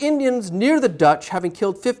 The Indians near the Dutch, having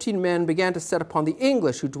killed 15 men, began to set upon the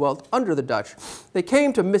English who dwelt under the Dutch. They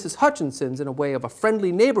came to Mrs. Hutchinson's in a way of a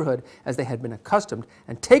friendly neighborhood, as they had been accustomed,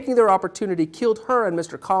 and taking their opportunity, killed her and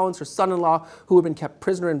Mr. Collins, her son-in-law, who had been kept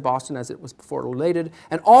prisoner in Boston, as it was before related,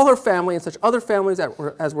 and all her family and such other families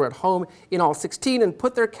as were at home, in all 16, and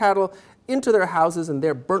put their cattle into their houses, and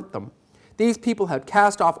there burnt them. These people had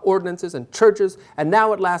cast off ordinances and churches, and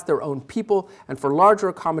now at last their own people, and for larger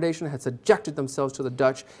accommodation had subjected themselves to the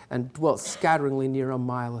Dutch, and dwelt scatteringly near a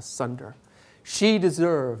mile asunder. She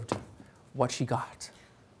deserved what she got,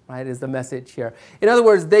 right, is the message here. In other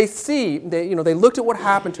words, they looked at what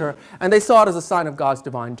happened to her, and they saw it as a sign of God's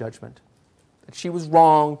divine judgment, that she was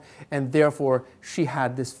wrong, and therefore she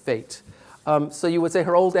had this fate. So you would say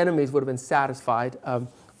her old enemies would have been satisfied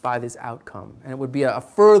by this outcome, and it would be a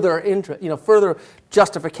further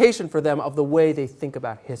justification for them of the way they think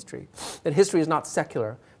about history. That history is not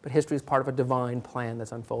secular, but history is part of a divine plan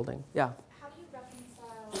that's unfolding. Yeah. How do you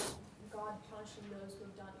reconcile God punishing those who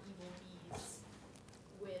have done evil deeds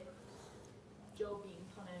with Job being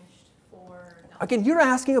punished for nothing? Again, you're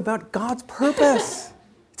asking about God's purpose.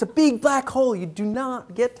 It's a big black hole. You do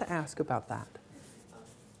not get to ask about that.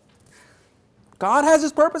 God has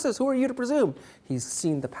his purposes. Who are you to presume? He's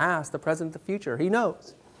seen the past, the present, the future. He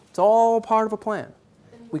knows. It's all part of a plan.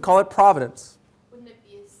 We call it providence. Wouldn't it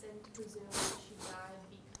be a sin to presume that she died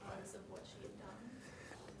because of what she had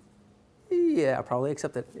done? Yeah, probably,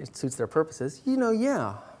 except that it suits their purposes.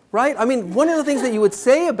 Yeah. Right? I mean, one of the things that you would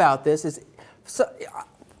say about this is,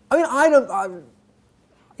 I'm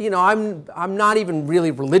not even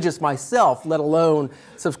really religious myself, let alone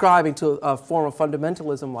subscribing to a form of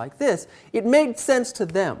fundamentalism like this. It made sense to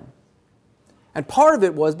them. And part of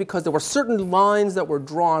it was because there were certain lines that were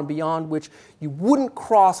drawn beyond which you wouldn't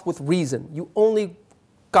cross with reason. You only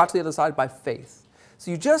got to the other side by faith.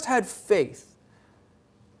 So you just had faith.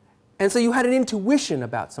 And so you had an intuition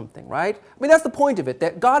about something, right? I mean, that's the point of it,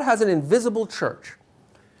 that God has an invisible church.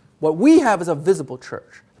 What we have is a visible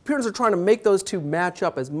church. Puritans are trying to make those two match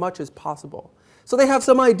up as much as possible. So they have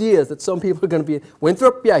some ideas that some people are going to be,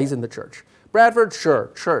 Winthrop, yeah, he's in the church. Bradford,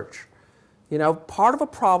 sure, church. Part of a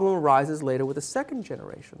problem arises later with the second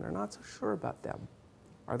generation. They're not so sure about them.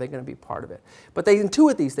 Are they going to be part of it? But they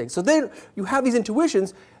intuit these things. So then you have these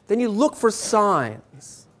intuitions, then you look for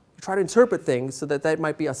signs. You try to interpret things so that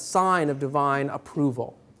might be a sign of divine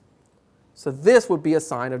approval. So this would be a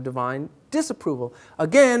sign of divine disapproval.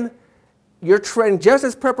 Again, you're treading just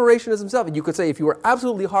as preparationism itself. You could say if you were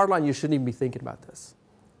absolutely hardline, you shouldn't even be thinking about this,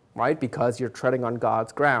 right? Because you're treading on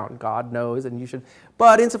God's ground. God knows, and you should.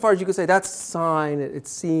 But insofar as you could say that's a sign, it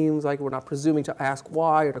seems like we're not presuming to ask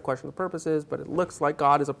why or to question the purposes, but it looks like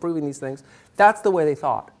God is approving these things. That's the way they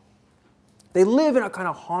thought. They live in a kind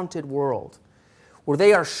of haunted world where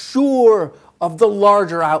they are sure of the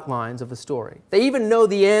larger outlines of the story. They even know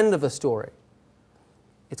the end of the story.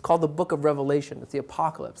 It's called the Book of Revelation. It's the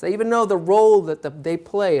apocalypse. They even know the role that they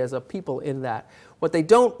play as a people in that. What they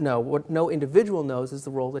don't know, what no individual knows, is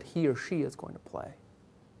the role that he or she is going to play.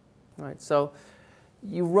 Right? So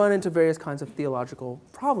you run into various kinds of theological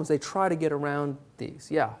problems. They try to get around these.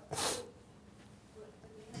 Yeah?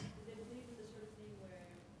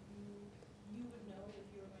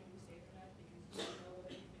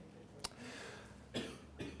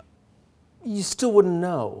 You still wouldn't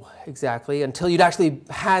know exactly until you'd actually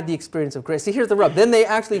had the experience of grace. See, here's the rub. Then they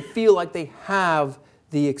actually feel like they have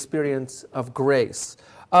the experience of grace.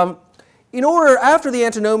 After the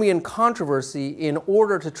Antinomian controversy, in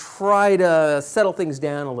order to try to settle things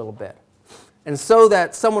down a little bit, and so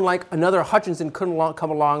that someone like another Hutchinson couldn't come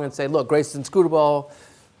along and say, look, grace is inscrutable,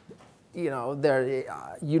 who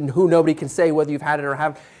nobody can say whether you've had it or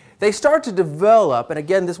haven't. They start to develop, and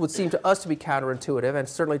again, this would seem to us to be counterintuitive, and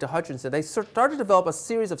certainly to Hutchinson, they start to develop a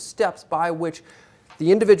series of steps by which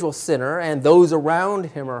the individual sinner and those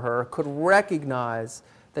around him or her could recognize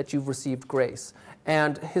that you've received grace.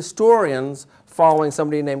 And historians, following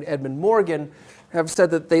somebody named Edmund Morgan, have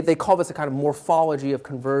said that they call this a kind of morphology of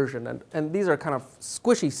conversion. And these are kind of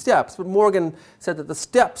squishy steps, but Morgan said that the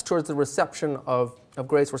steps towards the reception of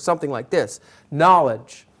grace were something like this: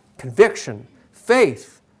 knowledge, conviction,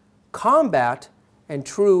 faith, combat, and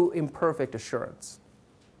true imperfect assurance.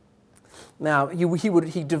 Now,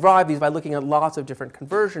 he derived these by looking at lots of different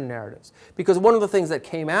conversion narratives, because one of the things that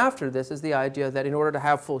came after this is the idea that in order to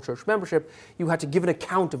have full church membership, you had to give an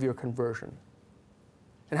account of your conversion.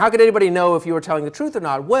 And how could anybody know if you were telling the truth or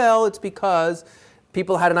not? Well, it's because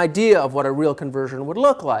people had an idea of what a real conversion would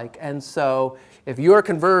look like. And so if your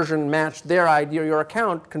conversion matched their idea, your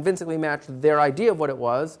account convincingly matched their idea of what it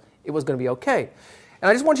was going to be okay. And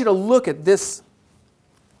I just want you to look at this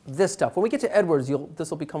stuff. When we get to Edwards, this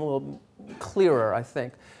will become a little clearer, I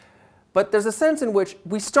think. But there's a sense in which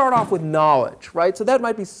we start off with knowledge, right? So that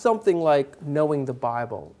might be something like knowing the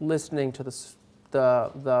Bible, listening to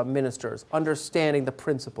the ministers, understanding the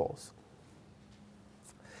principles.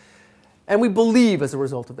 And we believe as a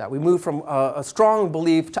result of that. We move from a strong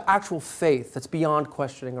belief to actual faith that's beyond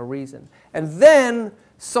questioning or reason. And then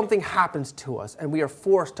something happens to us, and we are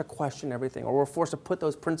forced to question everything, or we're forced to put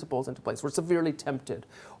those principles into place. We're severely tempted,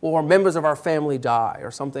 or members of our family die,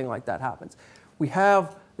 or something like that happens. We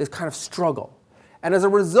have this kind of struggle. And as a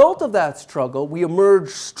result of that struggle, we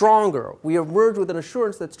emerge stronger. We emerge with an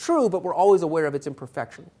assurance that's true, but we're always aware of its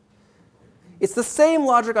imperfection. It's the same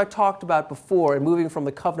logic I talked about before in moving from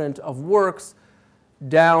the covenant of works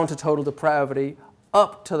down to total depravity,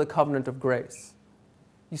 up to the covenant of grace.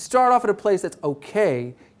 You start off at a place that's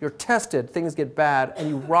okay, you're tested, things get bad, and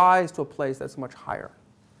you rise to a place that's much higher.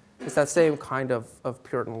 It's that same kind of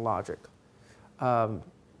Puritan logic. And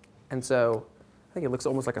so I think it looks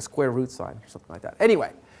almost like a square root sign or something like that.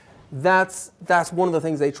 Anyway, that's one of the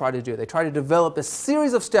things they try to do. They try to develop a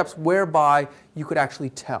series of steps whereby you could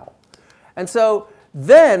actually tell. And so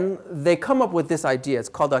then they come up with this idea. It's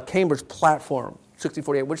called the Cambridge Platform,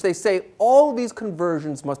 1648, which they say all of these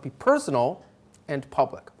conversions must be personal and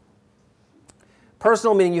public.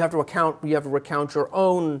 Personal meaning you have to recount your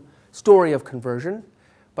own story of conversion,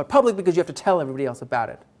 but public because you have to tell everybody else about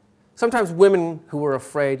it. Sometimes women who were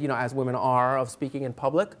afraid, as women are, of speaking in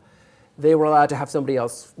public, they were allowed to have somebody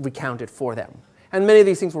else recount it for them. And many of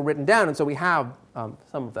these things were written down, and so we have some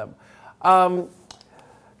of them.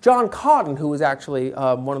 John Cotton, who was actually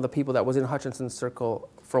one of the people that was in Hutchinson's circle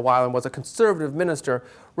for a while and was a conservative minister,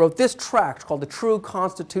 wrote this tract called The True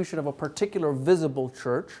Constitution of a Particular Visible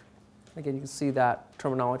Church. Again, you can see that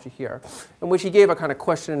terminology here, in which he gave a kind of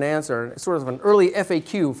question and answer, sort of an early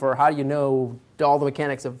FAQ for how you know all the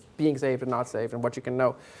mechanics of being saved and not saved and what you can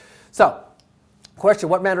know. So, question,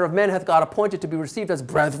 what manner of men hath God appointed to be received as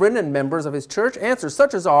brethren and members of his church? Answer,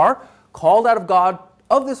 such as are called out of God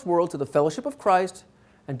of this world to the fellowship of Christ,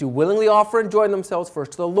 and do willingly offer and join themselves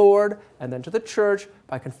first to the Lord, and then to the church,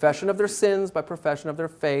 by confession of their sins, by profession of their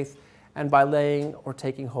faith, and by laying or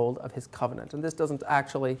taking hold of his covenant. And this doesn't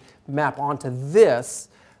actually map onto this.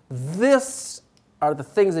 This are the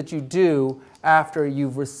things that you do after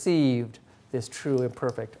you've received this true and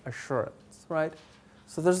perfect assurance, right?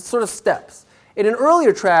 So there's sort of steps. In an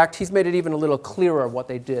earlier tract, he's made it even a little clearer what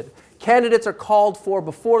they did. Candidates are called for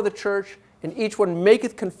before the church, and each one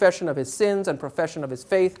maketh confession of his sins and profession of his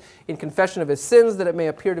faith. In confession of his sins, that it may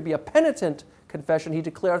appear to be a penitent confession, he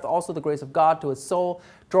declareth also the grace of God to his soul,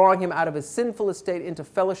 drawing him out of his sinful estate into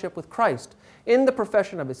fellowship with Christ. In the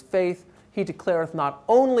profession of his faith, he declareth not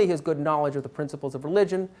only his good knowledge of the principles of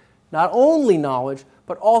religion, not only knowledge,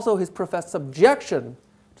 but also his professed subjection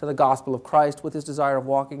to the gospel of Christ, with his desire of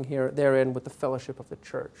walking therein with the fellowship of the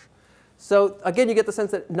church. So again, you get the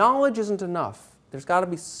sense that knowledge isn't enough. There's got to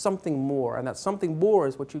be something more, and that something more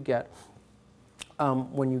is what you get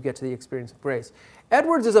when you get to the experience of grace.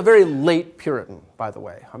 Edwards is a very late Puritan, by the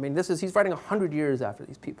way. I mean, he's writing 100 years after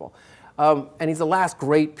these people, and he's the last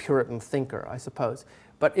great Puritan thinker, I suppose.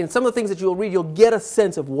 But in some of the things that you'll read, you'll get a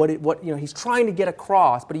sense of what he's trying to get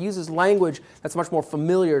across. But he uses language that's much more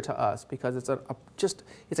familiar to us because it's a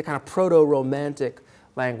kind of proto-romantic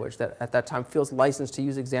language that at that time feels licensed to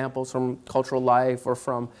use examples from cultural life or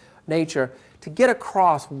from nature to get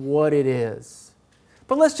across what it is.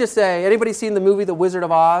 But let's just say, anybody seen the movie The Wizard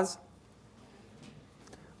of Oz?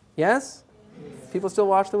 Yes? People still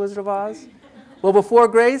watch The Wizard of Oz? Well, before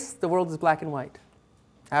grace, the world is black and white.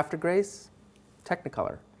 After grace,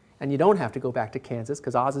 Technicolor. And you don't have to go back to Kansas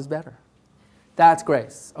because Oz is better. That's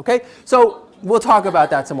grace, okay? So we'll talk about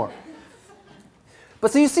that some more.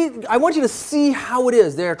 But so you see, I want you to see how it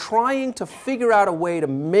is. They're trying to figure out a way to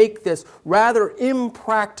make this rather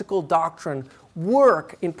impractical doctrine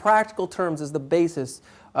work in practical terms as the basis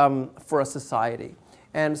for a society.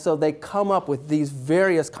 And so they come up with these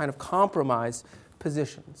various kind of compromise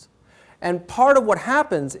positions. And part of what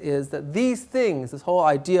happens is that these things, this whole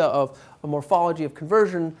idea of a morphology of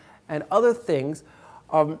conversion and other things,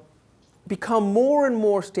 become more and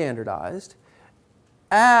more standardized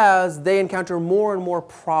as they encounter more and more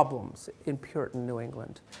problems in Puritan New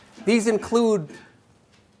England. These include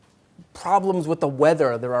problems with the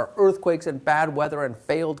weather. There are earthquakes and bad weather and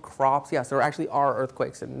failed crops. Yes, there actually are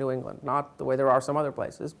earthquakes in New England. Not the way there are some other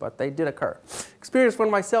places, but they did occur. Experienced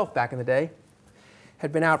one myself back in the day.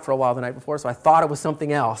 Had been out for a while the night before, so I thought it was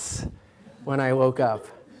something else when I woke up.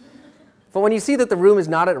 But when you see that the room is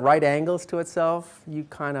not at right angles to itself, you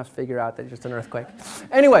kind of figure out that it's just an earthquake.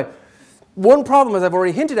 Anyway, one problem, as I've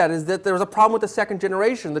already hinted at, is that there was a problem with the second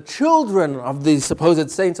generation. The children of the supposed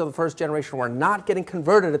saints of the first generation were not getting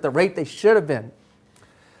converted at the rate they should have been.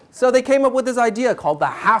 So they came up with this idea called the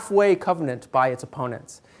halfway covenant by its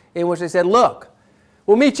opponents, in which they said, look,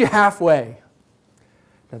 we'll meet you halfway.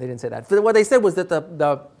 No, they didn't say that. What they said was that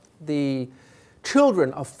the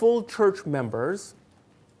children of full church members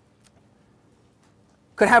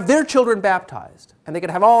could have their children baptized, and they could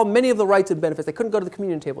have many of the rights and benefits. They couldn't go to the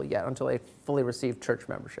communion table yet until they fully received church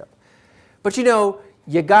membership. But you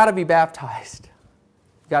got to be baptized.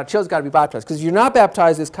 Children's got to be baptized, because you're not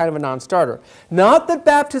baptized is kind of a non-starter. Not that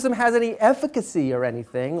baptism has any efficacy or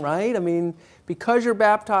anything, right? I mean, because you're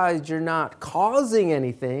baptized, you're not causing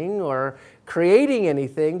anything or creating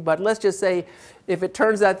anything, but let's just say if it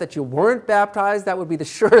turns out that you weren't baptized, that would be the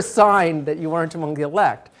surest sign that you weren't among the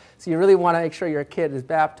elect. So you really want to make sure your kid is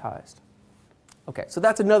baptized. Okay, so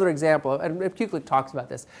that's another example, and Kuchlik talks about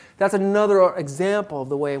this. That's another example of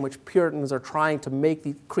the way in which Puritans are trying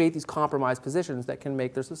to create these compromise positions that can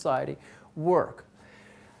make their society work.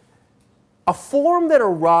 A form that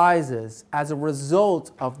arises as a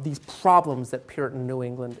result of these problems that Puritan New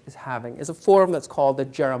England is having is a form that's called the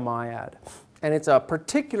jeremiad, and it's a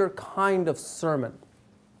particular kind of sermon.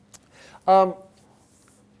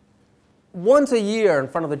 Once a year in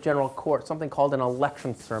front of the general court, something called an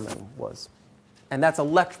election sermon was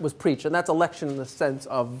preached, and that's election in the sense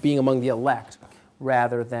of being among the elect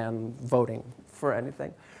rather than voting for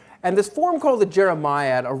anything. And this form called the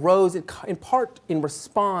jeremiad arose in part in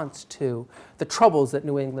response to the troubles that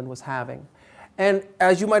New England was having. And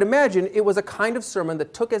as you might imagine, it was a kind of sermon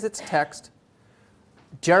that took as its text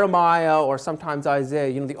Jeremiah or sometimes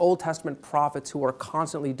Isaiah, the Old Testament prophets who are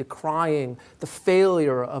constantly decrying the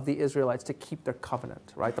failure of the Israelites to keep their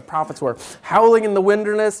covenant, right? The prophets were howling in the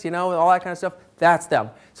wilderness, all that kind of stuff. That's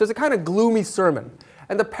them. So it's a kind of gloomy sermon.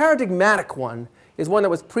 And the paradigmatic one is one that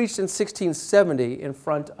was preached in 1670 in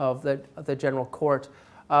front of the general court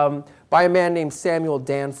by a man named Samuel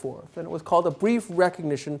Danforth. And it was called A Brief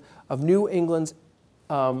Recognition of New England's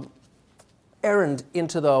Errand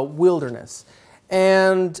into the Wilderness.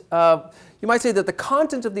 And you might say that the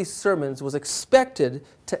content of these sermons was expected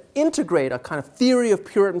to integrate a kind of theory of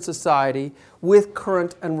Puritan society with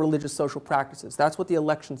current and religious social practices. That's what the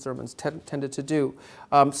election sermons tended to do.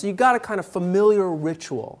 So you got a kind of familiar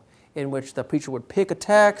ritual in which the preacher would pick a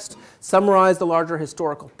text, summarize the larger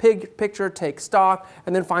historical picture, take stock,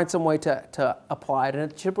 and then find some way to apply it. And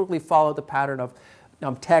it typically followed the pattern of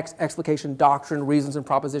text, explication, doctrine, reasons and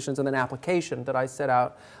propositions, and then application that I set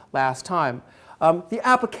out last time. The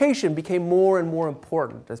application became more and more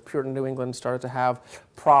important as Puritan New England started to have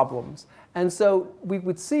problems. And so we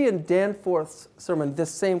would see in Danforth's sermon this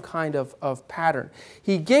same kind of pattern.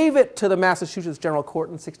 He gave it to the Massachusetts General Court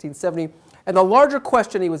in 1670, and the larger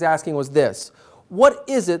question he was asking was this: what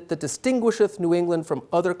is it that distinguisheth New England from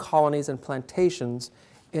other colonies and plantations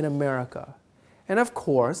in America? And of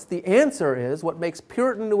course, the answer is what makes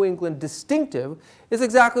Puritan New England distinctive is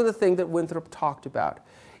exactly the thing that Winthrop talked about.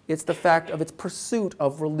 It's the fact of its pursuit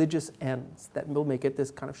of religious ends that will make it this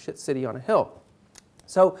kind of shit city on a hill.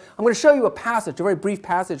 So I'm going to show you a passage, a very brief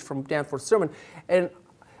passage from Danforth's sermon, and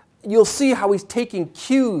you'll see how he's taking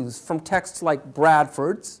cues from texts like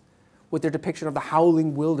Bradford's, with their depiction of the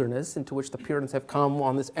howling wilderness into which the Puritans have come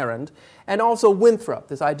on this errand, and also Winthrop,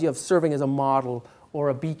 this idea of serving as a model or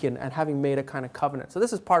a beacon and having made a kind of covenant. So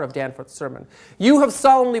this is part of Danforth's sermon. You have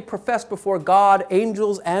solemnly professed before God,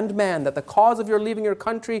 angels, and man that the cause of your leaving your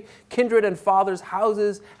country, kindred, and fathers'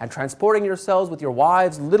 houses, and transporting yourselves with your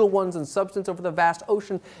wives, little ones, and substance over the vast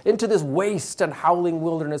ocean into this waste and howling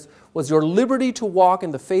wilderness was your liberty to walk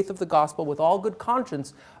in the faith of the gospel with all good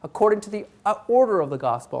conscience according to the order of the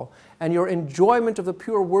gospel, and your enjoyment of the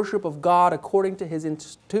pure worship of God according to his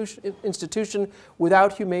institution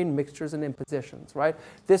without humane mixtures and impositions, right?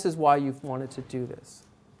 This is why you've wanted to do this.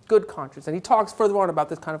 Good conscience. And he talks further on about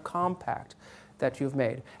this kind of compact that you've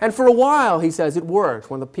made. And for a while, he says, it worked.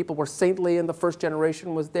 When the people were saintly and the first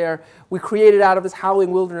generation was there, we created out of this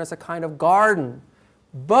howling wilderness a kind of garden.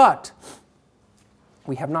 But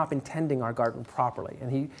we have not been tending our garden properly.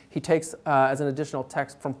 And he takes as an additional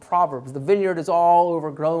text from Proverbs, the vineyard is all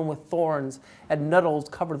overgrown with thorns, and nettles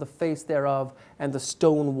cover the face thereof, and the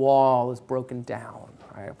stone wall is broken down.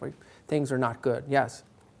 Right? Things are not good. Yes?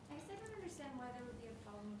 I still don't understand why there would be a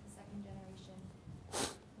problem with the second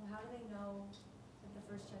generation. Well, how do they know that the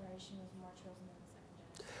first generation was more chosen than the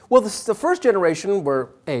second generation? Well, the first generation were,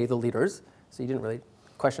 A, the leaders, so you didn't really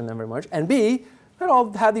question them very much, and B, they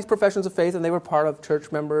all had these professions of faith and they were part of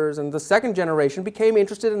church members, and the second generation became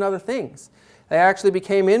interested in other things. They actually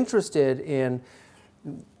became interested in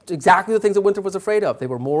exactly the things that Winthrop was afraid of. They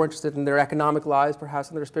were more interested in their economic lives, perhaps,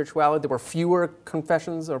 than their spirituality. There were fewer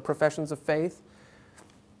confessions or professions of faith.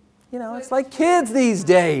 You know, it's like kids these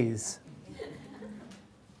days.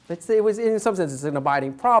 It was, in some sense, it's an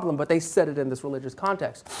abiding problem, but they set it in this religious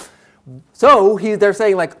context. So they're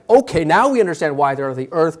saying, like, okay, now we understand why there are the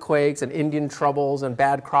earthquakes and Indian troubles and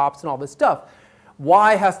bad crops and all this stuff.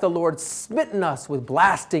 Why has the Lord smitten us with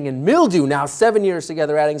blasting and mildew now 7 years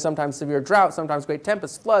together, adding sometimes severe drought, sometimes great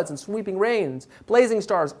tempests, floods, and sweeping rains, blazing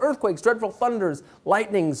stars, earthquakes, dreadful thunders,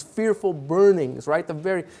 lightnings, fearful burnings, right?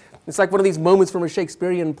 It's like one of these moments from a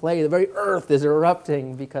Shakespearean play. The very earth is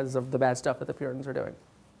erupting because of the bad stuff that the Puritans are doing.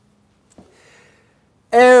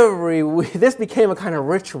 Every week, this became a kind of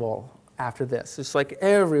ritual after this. It's like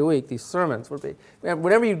every week these sermons would be,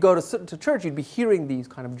 whenever you'd go to church, you'd be hearing these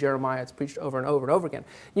kind of jeremiads preached over and over and over again.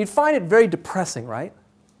 You'd find it very depressing, right?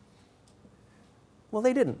 Well,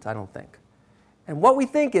 they didn't, I don't think. And what we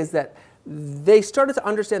think is that they started to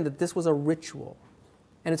understand that this was a ritual.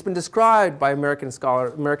 And it's been described by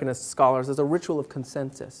Americanist scholars as a ritual of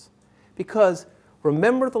consensus. Because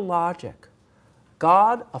remember the logic.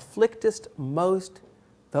 God afflicteth most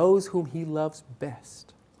those whom he loves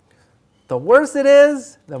best. The worse it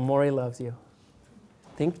is, the more he loves you.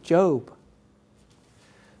 Think Job.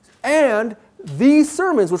 And these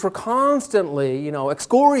sermons, which were constantly,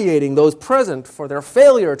 excoriating those present for their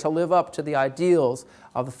failure to live up to the ideals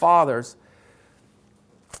of the fathers,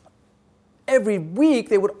 every week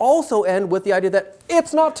they would also end with the idea that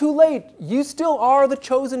it's not too late. You still are the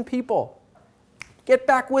chosen people. Get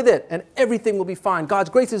back with it, and everything will be fine.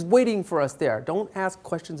 God's grace is waiting for us there. Don't ask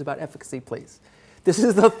questions about efficacy, please. This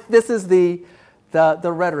is the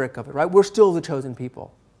rhetoric of it, right? We're still the chosen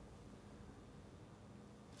people.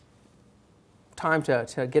 Time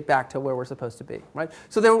to get back to where we're supposed to be, right?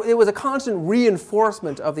 So it was a constant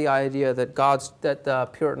reinforcement of the idea that the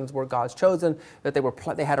Puritans were God's chosen, that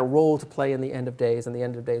they had a role to play in the end of days, and the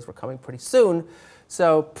end of days were coming pretty soon.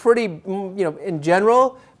 So in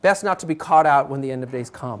general, best not to be caught out when the end of days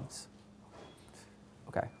comes.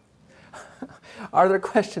 Okay. Are there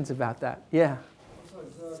questions about that? Yeah. I'm sorry,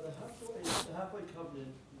 the halfway covenant,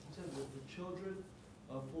 you said that the children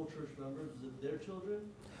of full church members, is it their children?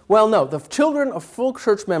 Well, no. The children of full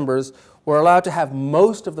church members were allowed to have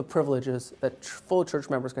most of the privileges that full church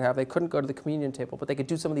members could have. They couldn't go to the communion table, but they could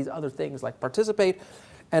do some of these other things like participate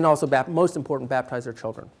and also, most important, baptize their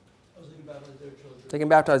children. Oh, so they can baptize their children. They can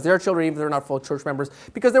baptize their children even if they're not full church members,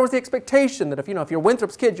 because there was the expectation that if you're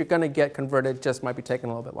Winthrop's kid, you're going to get converted. It just might be taking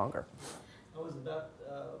a little bit longer.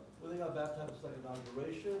 When they got baptized, was it like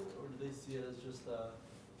inauguration, or did they see it as just a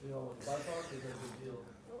byproduct, or is that a big deal?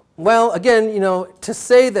 Well, again, to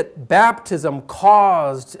say that baptism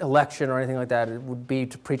caused election or anything like that, it would be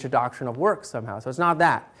to preach a doctrine of works somehow. So it's not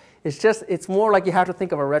that. It's more like you have to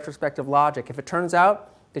think of a retrospective logic. If it turns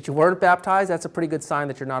out that you weren't baptized, that's a pretty good sign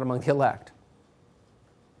that you're not among the elect.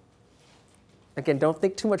 Again, don't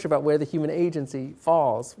think too much about where the human agency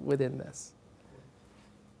falls within this.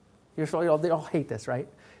 They all hate this, right?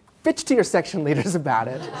 Bitch to your section leaders about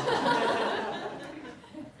it.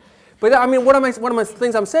 But I mean, one of my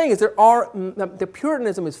things I'm saying is the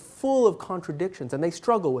Puritanism is full of contradictions, and they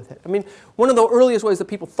struggle with it. I mean, one of the earliest ways that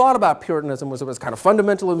people thought about Puritanism was it was kind of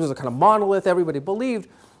fundamentalism, it was a kind of monolith, everybody believed.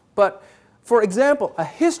 But for example, a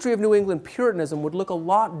history of New England Puritanism would look a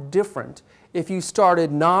lot different if you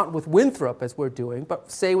started not with Winthrop, as we're doing,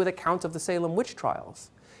 but say with accounts of the Salem witch trials.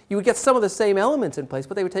 You would get some of the same elements in place,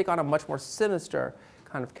 but they would take on a much more sinister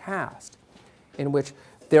kind of cast, in which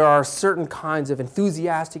there are certain kinds of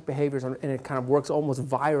enthusiastic behaviors, and it kind of works almost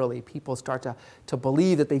virally. People start to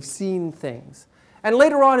believe that they've seen things. And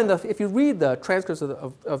later on, if you read the transcripts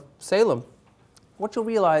of Salem, what you'll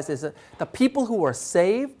realize is that the people who are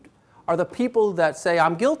saved are the people that say,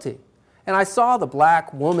 I'm guilty. And I saw the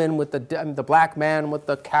black woman with the black man with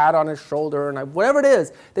the cat on his shoulder, and whatever it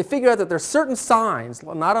is, they figure out that there's certain signs,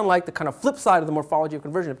 not unlike the kind of flip side of the morphology of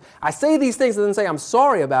conversion. If I say these things and then say I'm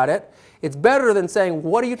sorry about it, it's better than saying,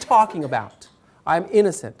 what are you talking about? I'm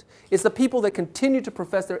innocent. It's the people that continue to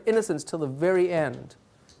profess their innocence till the very end.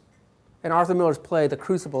 And Arthur Miller's play, The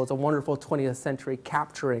Crucible, is a wonderful 20th century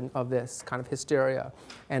capturing of this kind of hysteria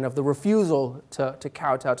and of the refusal to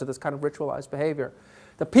kowtow to this kind of ritualized behavior.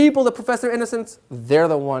 The people that profess their innocence, they're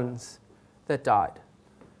the ones that died.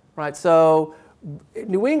 Right? So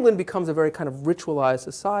New England becomes a very kind of ritualized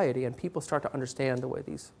society, and people start to understand the way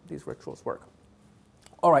these rituals work.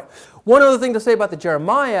 All right. One other thing to say about the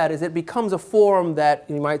jeremiad is it becomes a form that,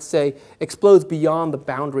 you might say, explodes beyond the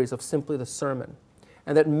boundaries of simply the sermon,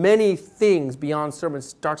 and that many things beyond sermons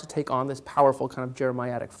start to take on this powerful kind of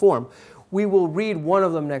jeremiadic form. We will read one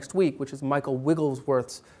of them next week, which is Michael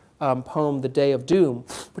Wigglesworth's poem, The Day of Doom,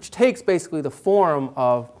 which takes basically the form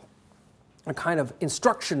of a kind of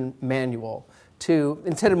instruction manual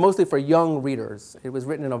intended mostly for young readers. It was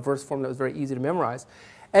written in a verse form that was very easy to memorize.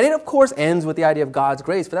 And it, of course, ends with the idea of God's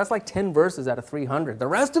grace, but that's like 10 verses out of 300. The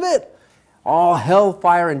rest of it, all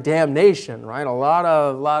hellfire and damnation, right? A lot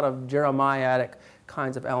of jeremiadic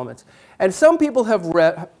kinds of elements. And some people have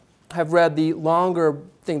read the longer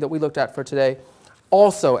thing that we looked at for today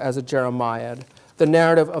also as a jeremiad, the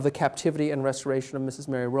narrative of the captivity and restoration of Mrs.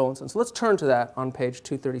 Mary Rowlandson. So let's turn to that on page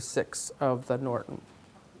 236 of the Norton.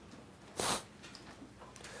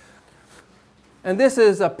 And this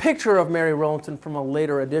is a picture of Mary Rowlandson from a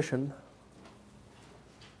later edition.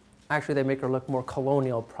 Actually, they make her look more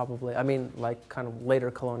colonial, probably. I mean, like kind of later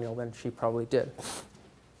colonial than she probably did.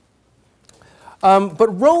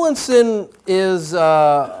 But Rowlandson is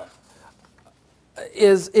thought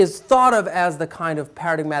of as the kind of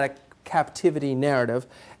paradigmatic captivity narrative.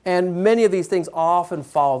 And many of these things often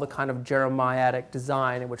follow the kind of jeremiadic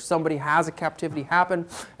design in which somebody has a captivity happen,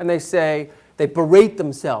 and they berate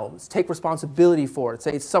themselves, take responsibility for it,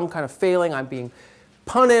 say it's some kind of failing, I'm being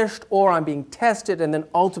punished or I'm being tested, and then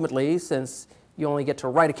ultimately, since you only get to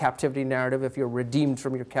write a captivity narrative if you're redeemed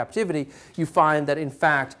from your captivity, you find that in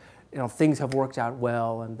fact, things have worked out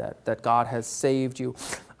well and that God has saved you.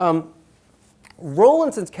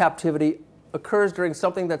 Rowlandson's captivity occurs during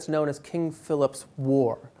something that's known as King Philip's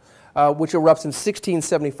War, which erupts in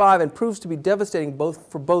 1675 and proves to be devastating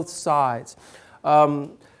for both sides.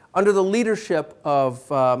 Under the leadership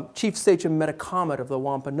of Chief Sachem Metacomet of the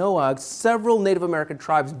Wampanoag, several Native American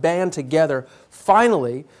tribes band together,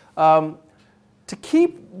 finally, to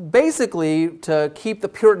keep the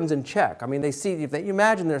Puritans in check. I mean, you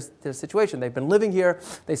imagine their situation. They've been living here.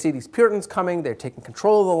 They see these Puritans coming. They're taking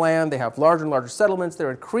control of the land. They have larger and larger settlements.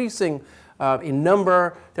 They're increasing in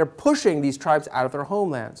number. They're pushing these tribes out of their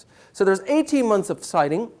homelands. So there's 18 months of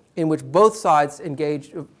fighting in which both sides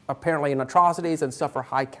engage apparently in atrocities and suffer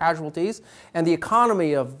high casualties, and the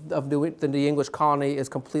economy of the English colony is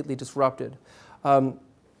completely disrupted.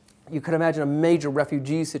 You can imagine a major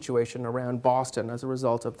refugee situation around Boston as a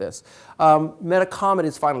result of this. Metacomet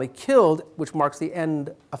is finally killed, which marks the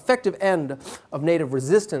effective end of native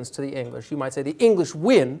resistance to the English. You might say the English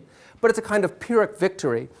win, but it's a kind of Pyrrhic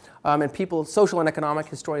victory. And people, social and economic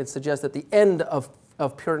historians, suggest that the end of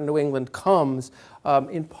Puritan New England comes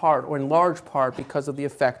in part, or in large part, because of the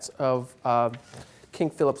effects of King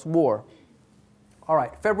Philip's War. All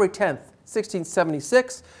right, February 10th,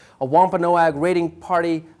 1676, a Wampanoag raiding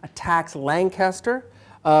party attacks Lancaster,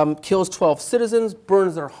 kills 12 citizens,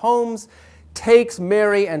 burns their homes, takes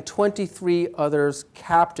Mary and 23 others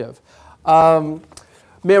captive.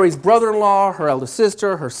 Mary's brother-in-law, her eldest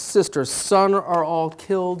sister, her sister's son are all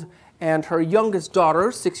killed, and her youngest daughter,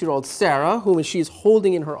 6-year-old Sarah, whom she is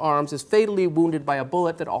holding in her arms, is fatally wounded by a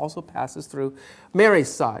bullet that also passes through Mary's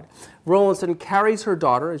side. Rowlandson carries her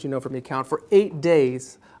daughter, as you know from the account, for 8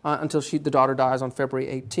 days until the daughter dies on February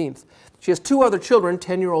 18th. She has 2 other children,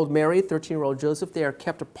 10-year-old Mary, 13-year-old Joseph. They are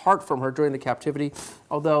kept apart from her during the captivity,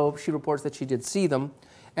 although she reports that she did see them.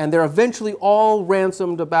 And they're eventually all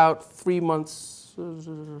ransomed about 3 months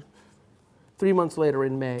later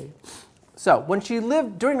in May. So when she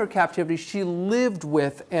lived, during her captivity, she lived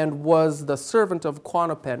with and was the servant of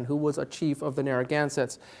Quannapen, who was a chief of the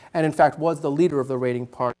Narragansetts, and in fact was the leader of the raiding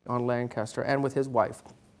party on Lancaster, and with his wife.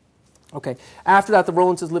 Okay. After that, the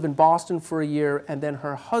Rowlandsons live in Boston for a year, and then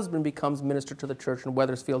her husband becomes minister to the church in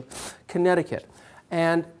Wethersfield, Connecticut.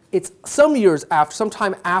 And it's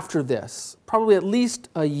sometime after this, probably at least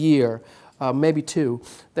a year, maybe 2,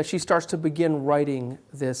 that she starts to begin writing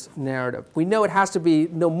this narrative. We know it has to be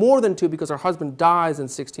no more than 2 because her husband dies in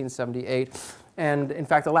 1678. And in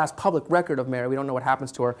fact, the last public record of Mary, we don't know what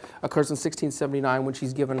happens to her, occurs in 1679 when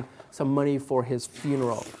she's given some money for his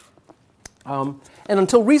funeral. And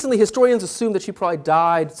until recently, historians assumed that she probably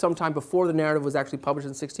died sometime before the narrative was actually published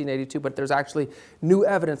in 1682, but there's actually new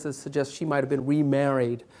evidence that suggests she might have been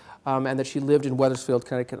remarried and that she lived in Wethersfield,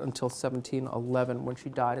 Connecticut until 1711 when she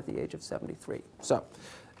died at the age of 73. So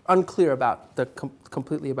unclear about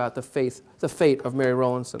completely about the fate of Mary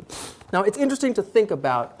Rowlandson. Now, it's interesting to think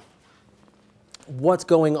about what's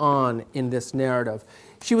going on in this narrative.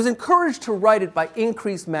 She was encouraged to write it by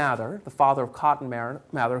Increase Mather, the father of Cotton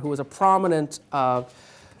Mather, who was a prominent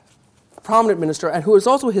minister and who was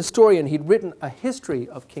also a historian. He'd written a history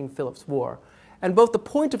of King Philip's War. And both the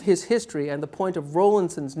point of his history and the point of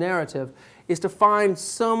Rowlandson's narrative is to find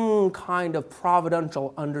some kind of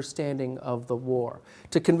providential understanding of the war,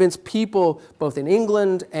 to convince people both in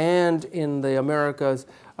England and in the Americas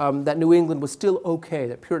that New England was still okay,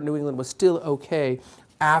 that Puritan New England was still okay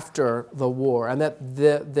after the war, and that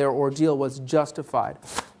their ordeal was justified.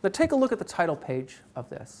 Now take a look at the title page of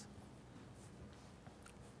this.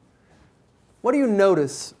 What do you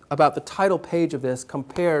notice about the title page of this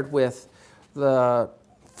compared with the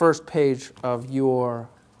first page of the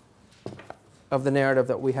narrative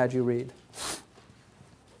that we had you read?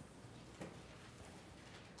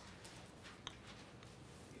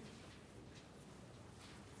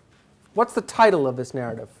 What's the title of this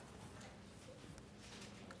narrative?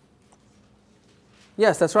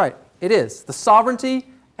 Yes, that's right. It is. The sovereignty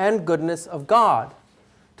and goodness of God,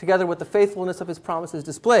 together with the faithfulness of his promises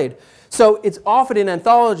displayed. So it's often in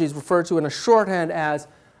anthologies referred to in a shorthand as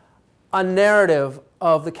a narrative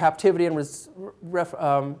of the captivity and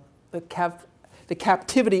the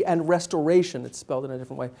captivity and restoration, it's spelled in a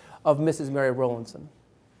different way, of Mrs. Mary Rowlandson.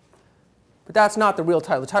 But that's not the real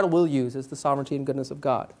title. The title we'll use is The Sovereignty and Goodness of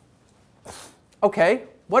God. Okay,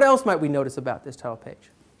 what else might we notice about this title page?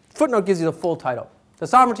 Footnote gives you the full title. The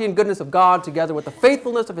sovereignty and goodness of God, together with the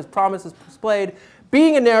faithfulness of his promises displayed,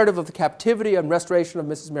 being a narrative of the captivity and restoration of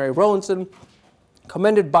Mrs. Mary Rowlandson,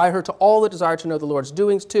 commended by her to all that desire to know the Lord's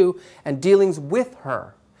doings to and dealings with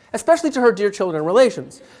her, especially to her dear children and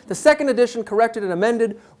relations. The second edition, corrected and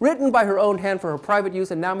amended, written by her own hand for her private use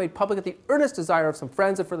and now made public at the earnest desire of some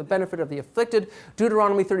friends and for the benefit of the afflicted.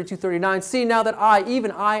 Deuteronomy 32:39, see now that I, even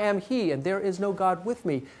I, am he, and there is no God with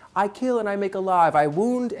me. I kill and I make alive. I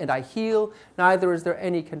wound and I heal. Neither is there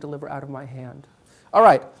any can deliver out of my hand. All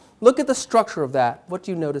right, look at the structure of that. What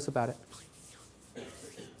do you notice about it?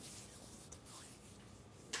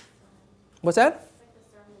 What's that?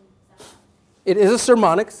 It is a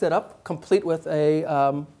sermonic setup, complete with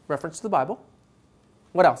a reference to the Bible.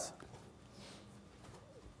 What else?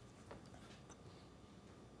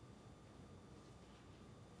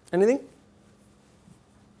 Anything?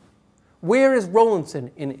 Where is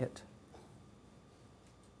Rowlandson in it?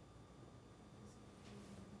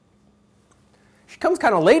 She comes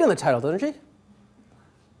kind of late in the title, doesn't she?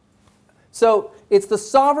 So it's the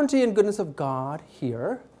sovereignty and goodness of God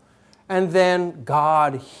here, and then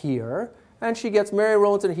God here, and she gets Mary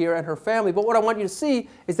Rowlandson here and her family. But what I want you to see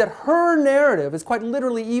is that her narrative is quite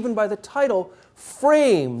literally, even by the title,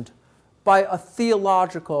 framed by a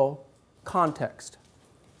theological context.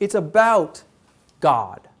 It's about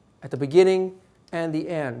God. at the beginning and the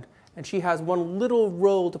end. And she has one little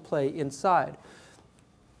role to play inside.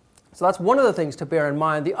 So that's one of the things to bear in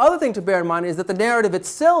mind. The other thing to bear in mind is that the narrative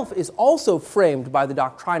itself is also framed by the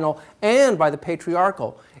doctrinal and by the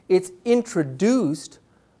patriarchal. It's introduced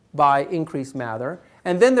by Increase Mather,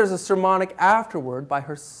 and then there's a sermonic afterward by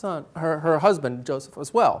her son, her husband, Joseph,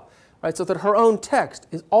 as well. Right? So that her own text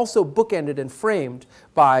is also bookended and framed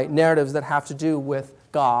by narratives that have to do with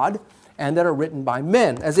God and that are written by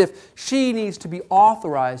men, as if she needs to be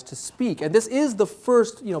authorized to speak. And this is the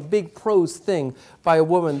first, big prose thing by a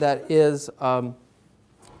woman that is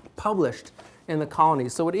published in the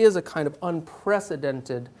colonies. So it is a kind of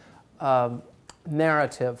unprecedented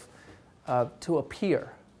narrative to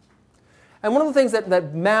appear. And one of the things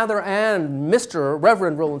that Mather and Mr.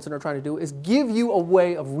 Reverend Rowlandson are trying to do is give you a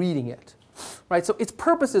way of reading it. Right? So its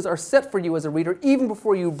purposes are set for you as a reader even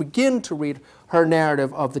before you begin to read her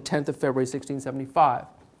narrative of the 10th of February, 1675.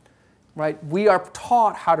 Right? We are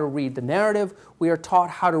taught how to read the narrative. We are taught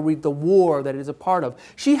how to read the war that it is a part of.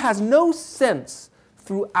 She has no sense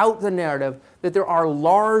throughout the narrative that there are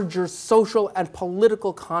larger social and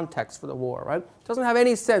political contexts for the war. Right? Doesn't have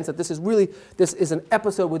any sense that this is an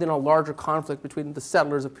episode within a larger conflict between the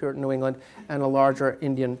settlers of Puritan New England and a larger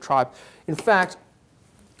Indian tribe. In fact,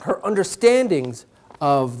 her understandings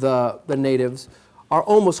of the natives are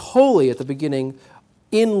almost wholly at the beginning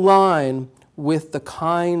in line with the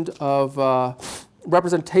kind of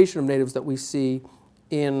representation of natives that we see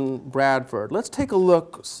in Bradford. Let's take a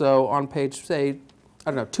look, so on page, say,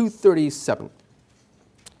 237,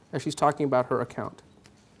 as she's talking about her account.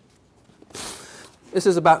 This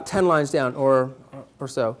is about 10 lines down or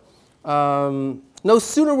so. No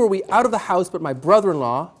sooner were we out of the house, but my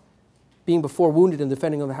brother-in-law, being before wounded in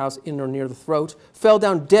defending of the house in or near the throat, fell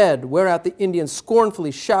down dead, whereat the Indians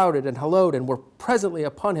scornfully shouted and hallooed, and were presently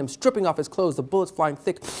upon him, stripping off his clothes, the bullets flying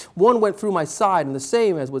thick. One went through my side, and the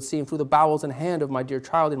same, as would seem, through the bowels and hand of my dear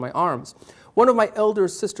child in my arms. One of my elder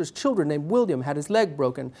sister's children, named William, had his leg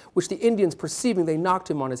broken, which the Indians perceiving, they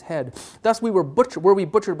knocked him on his head. Thus were we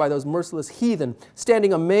butchered by those merciless heathen,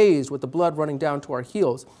 standing amazed with the blood running down to our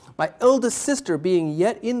heels. My eldest sister being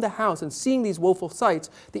yet in the house and seeing these woeful sights,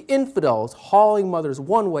 the infidels hauling mothers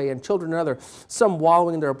one way and children another, some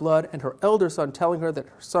wallowing in their blood, and her elder son telling her that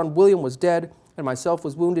her son William was dead and myself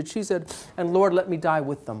was wounded, she said, "And Lord, let me die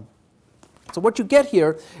with them." So what you get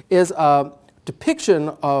here is a depiction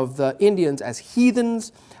of the Indians as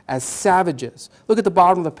heathens, as savages. Look at the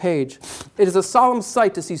bottom of the page. It is a solemn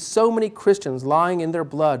sight to see so many Christians lying in their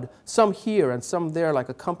blood, some here and some there, like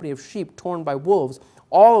a company of sheep torn by wolves,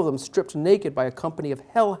 all of them stripped naked by a company of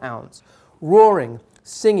hellhounds, roaring,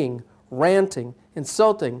 singing, ranting,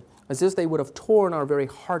 insulting, as if they would have torn our very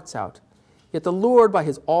hearts out. Yet the Lord, by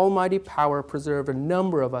his almighty power, preserved a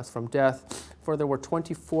number of us from death, for there were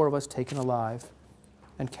 24 of us taken alive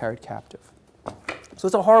and carried captive. So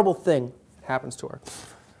it's a horrible thing that happens to her.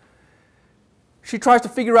 She tries to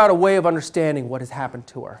figure out a way of understanding what has happened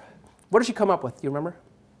to her. What does she come up with? Do you remember?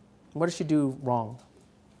 What did she do wrong?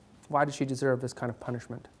 Why did she deserve this kind of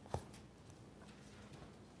punishment?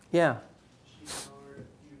 Yeah. She honored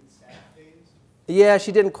even Sabbath days? Yeah,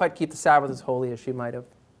 she didn't quite keep the Sabbath as holy as she might have.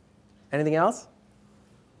 Anything else?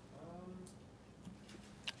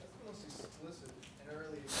 That's the most explicit and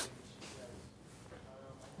early thing she says.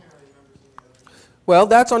 I can't really remember seeing the other. Well,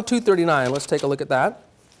 that's on 239. Let's take a look at that.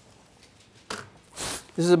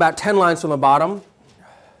 This is about 10 lines from the bottom.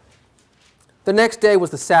 The next day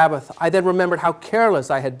was the Sabbath. I then remembered how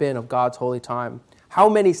careless I had been of God's holy time, how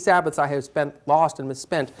many Sabbaths I had lost and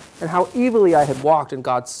misspent, and how evilly I had walked in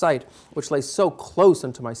God's sight, which lay so close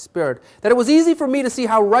unto my spirit, that it was easy for me to see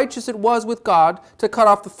how righteous it was with God to cut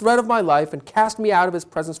off the thread of my life and cast me out of his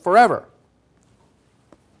presence forever.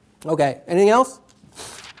 Okay, anything else?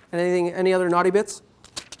 Any other naughty bits?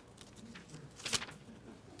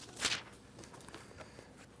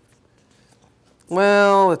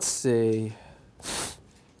 Well, let's see.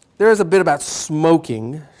 There's a bit about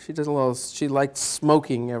smoking. She liked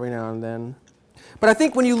smoking every now and then. But I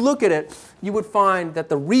think when you look at it, you would find that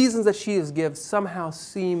the reasons that she gives somehow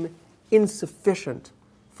seem insufficient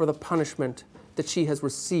for the punishment that she has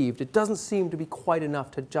received. It doesn't seem to be quite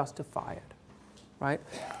enough to justify it, right?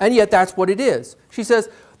 And yet that's what it is. She says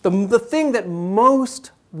the thing that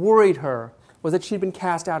most worried her was that she'd been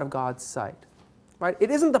cast out of God's sight, right?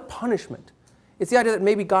 It isn't the punishment. It's the idea that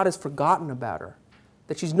maybe God has forgotten about her,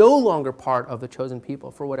 that she's no longer part of the chosen people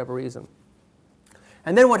for whatever reason.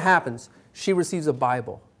 And then what happens? She receives a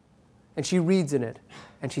Bible, and she reads in it,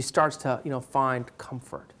 and she starts to, find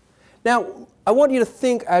comfort. Now, I want you to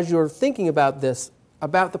think, as you're thinking about this,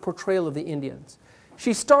 about the portrayal of the Indians.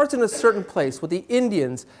 She starts in a certain place with the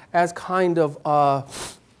Indians as kind of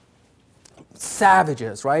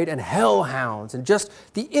savages, right, and hellhounds, and just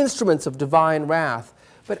the instruments of divine wrath.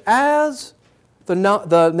 But as the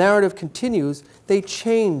narrative continues, they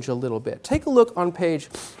change a little bit. Take a look on page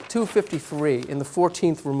 253 in the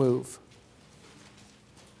 14th remove.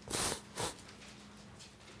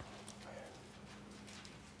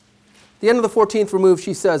 The end of the 14th remove,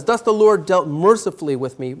 she says, "Thus the Lord dealt mercifully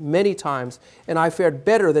with me many times, and I fared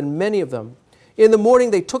better than many of them. In the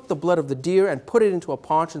morning they took the blood of the deer and put it into a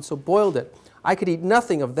paunch and so boiled it. I could eat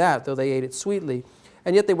nothing of that, though they ate it sweetly.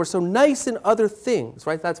 And yet they were so nice in other things,"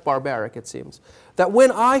 right? That's barbaric, it seems, "that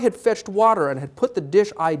when I had fetched water and had put the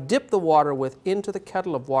dish I dipped the water with into the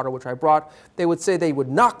kettle of water which I brought, they would say they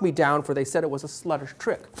would knock me down, for they said it was a sluttish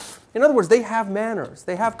trick." In other words, they have manners,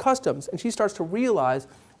 they have customs, and she starts to realize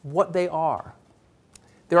what they are.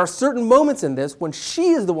 There are certain moments in this when she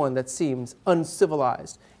is the one that seems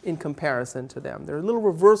uncivilized in comparison to them. There are little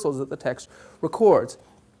reversals that the text records.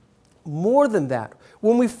 More than that,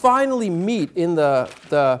 when we finally meet in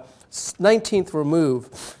the 19th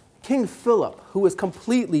remove, King Philip, who is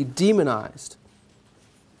completely demonized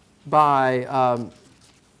by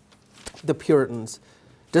the Puritans,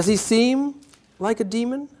 does he seem like a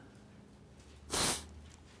demon?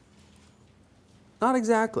 Not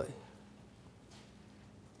exactly.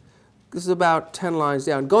 This is about 10 lines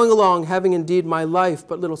down. "Going along, having indeed my life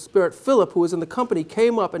but little spirit, Philip, who was in the company,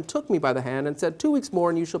 came up and took me by the hand and said, 2 weeks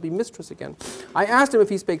more and you shall be mistress again. I asked him if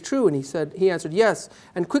he spake true, and he answered, yes,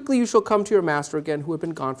 and quickly you shall come to your master again, who had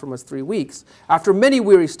been gone from us 3 weeks. After many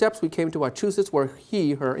weary steps we came to Wachusett, where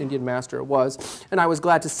he, her Indian master, was, and I was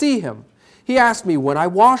glad to see him. He asked me when I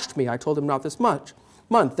washed me. I told him not this month.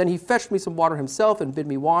 Then he fetched me some water himself and bid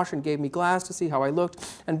me wash and gave me glass to see how I looked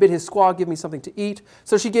and bid his squaw give me something to eat.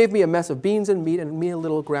 So she gave me a mess of beans and meat and me a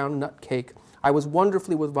little ground nut cake. I was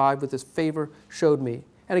wonderfully revived with this favor showed me."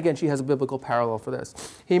 And again, she has a biblical parallel for this.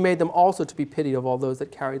 "He made them also to be pitied of all those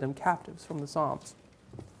that carry them captives," from the Psalms.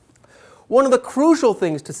 One of the crucial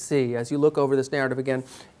things to see as you look over this narrative again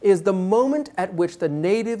is the moment at which the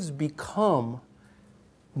natives become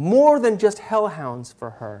more than just hellhounds for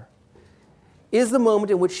her. Is the moment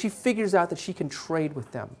in which she figures out that she can trade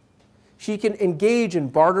with them. She can engage in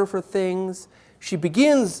barter for things. She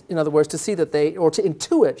begins, in other words, to see that they, or to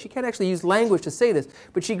intuit, she can't actually use language to say this,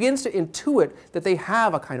 but she begins to intuit that they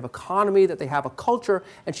have a kind of economy, that they have a culture,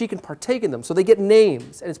 and she can partake in them. So they get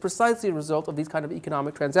names, and it's precisely a result of these kind of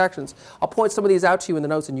economic transactions. I'll point some of these out to you in the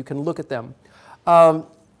notes, and you can look at them.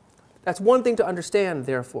 That's one thing to understand,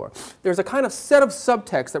 therefore. There's a kind of set of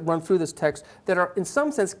subtexts that run through this text that are, in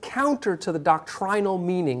some sense, counter to the doctrinal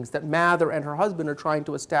meanings that Mather and her husband are trying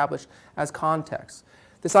to establish as context.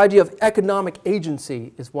 This idea of economic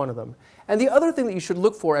agency is one of them. And the other thing that you should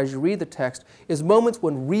look for as you read the text is moments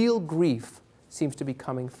when real grief seems to be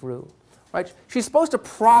coming through. Right? She's supposed to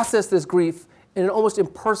process this grief in an almost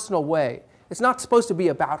impersonal way. It's not supposed to be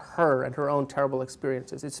about her and her own terrible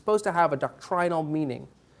experiences. It's supposed to have a doctrinal meaning.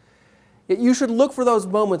 Yet you should look for those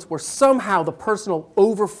moments where somehow the personal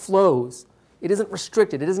overflows. It isn't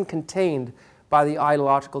restricted. It isn't contained by the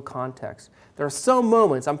ideological context. There are some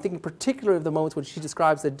moments, I'm thinking particularly of the moments when she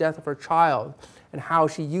describes the death of her child and how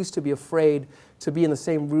she used to be afraid to be in the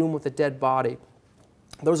same room with a dead body.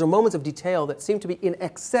 Those are moments of detail that seem to be in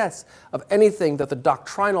excess of anything that the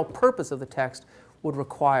doctrinal purpose of the text would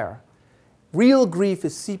require. Real grief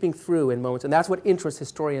is seeping through in moments, and that's what interests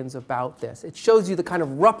historians about this. It shows you the kind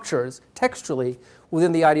of ruptures, textually,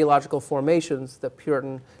 within the ideological formations that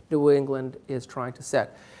Puritan New England is trying to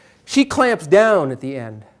set. She clamps down at the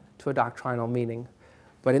end to a doctrinal meaning,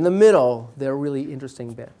 but in the middle, there are really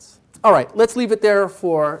interesting bits. All right, let's leave it there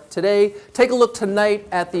for today. Take a look tonight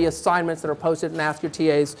at the assignments that are posted and ask your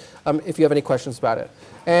TAs if you have any questions about it.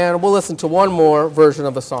 And we'll listen to one more version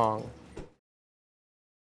of a song.